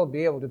we will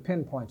be able to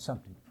pinpoint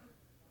something.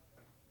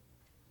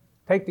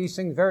 Take these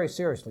things very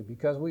seriously,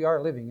 because we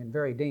are living in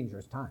very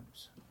dangerous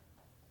times.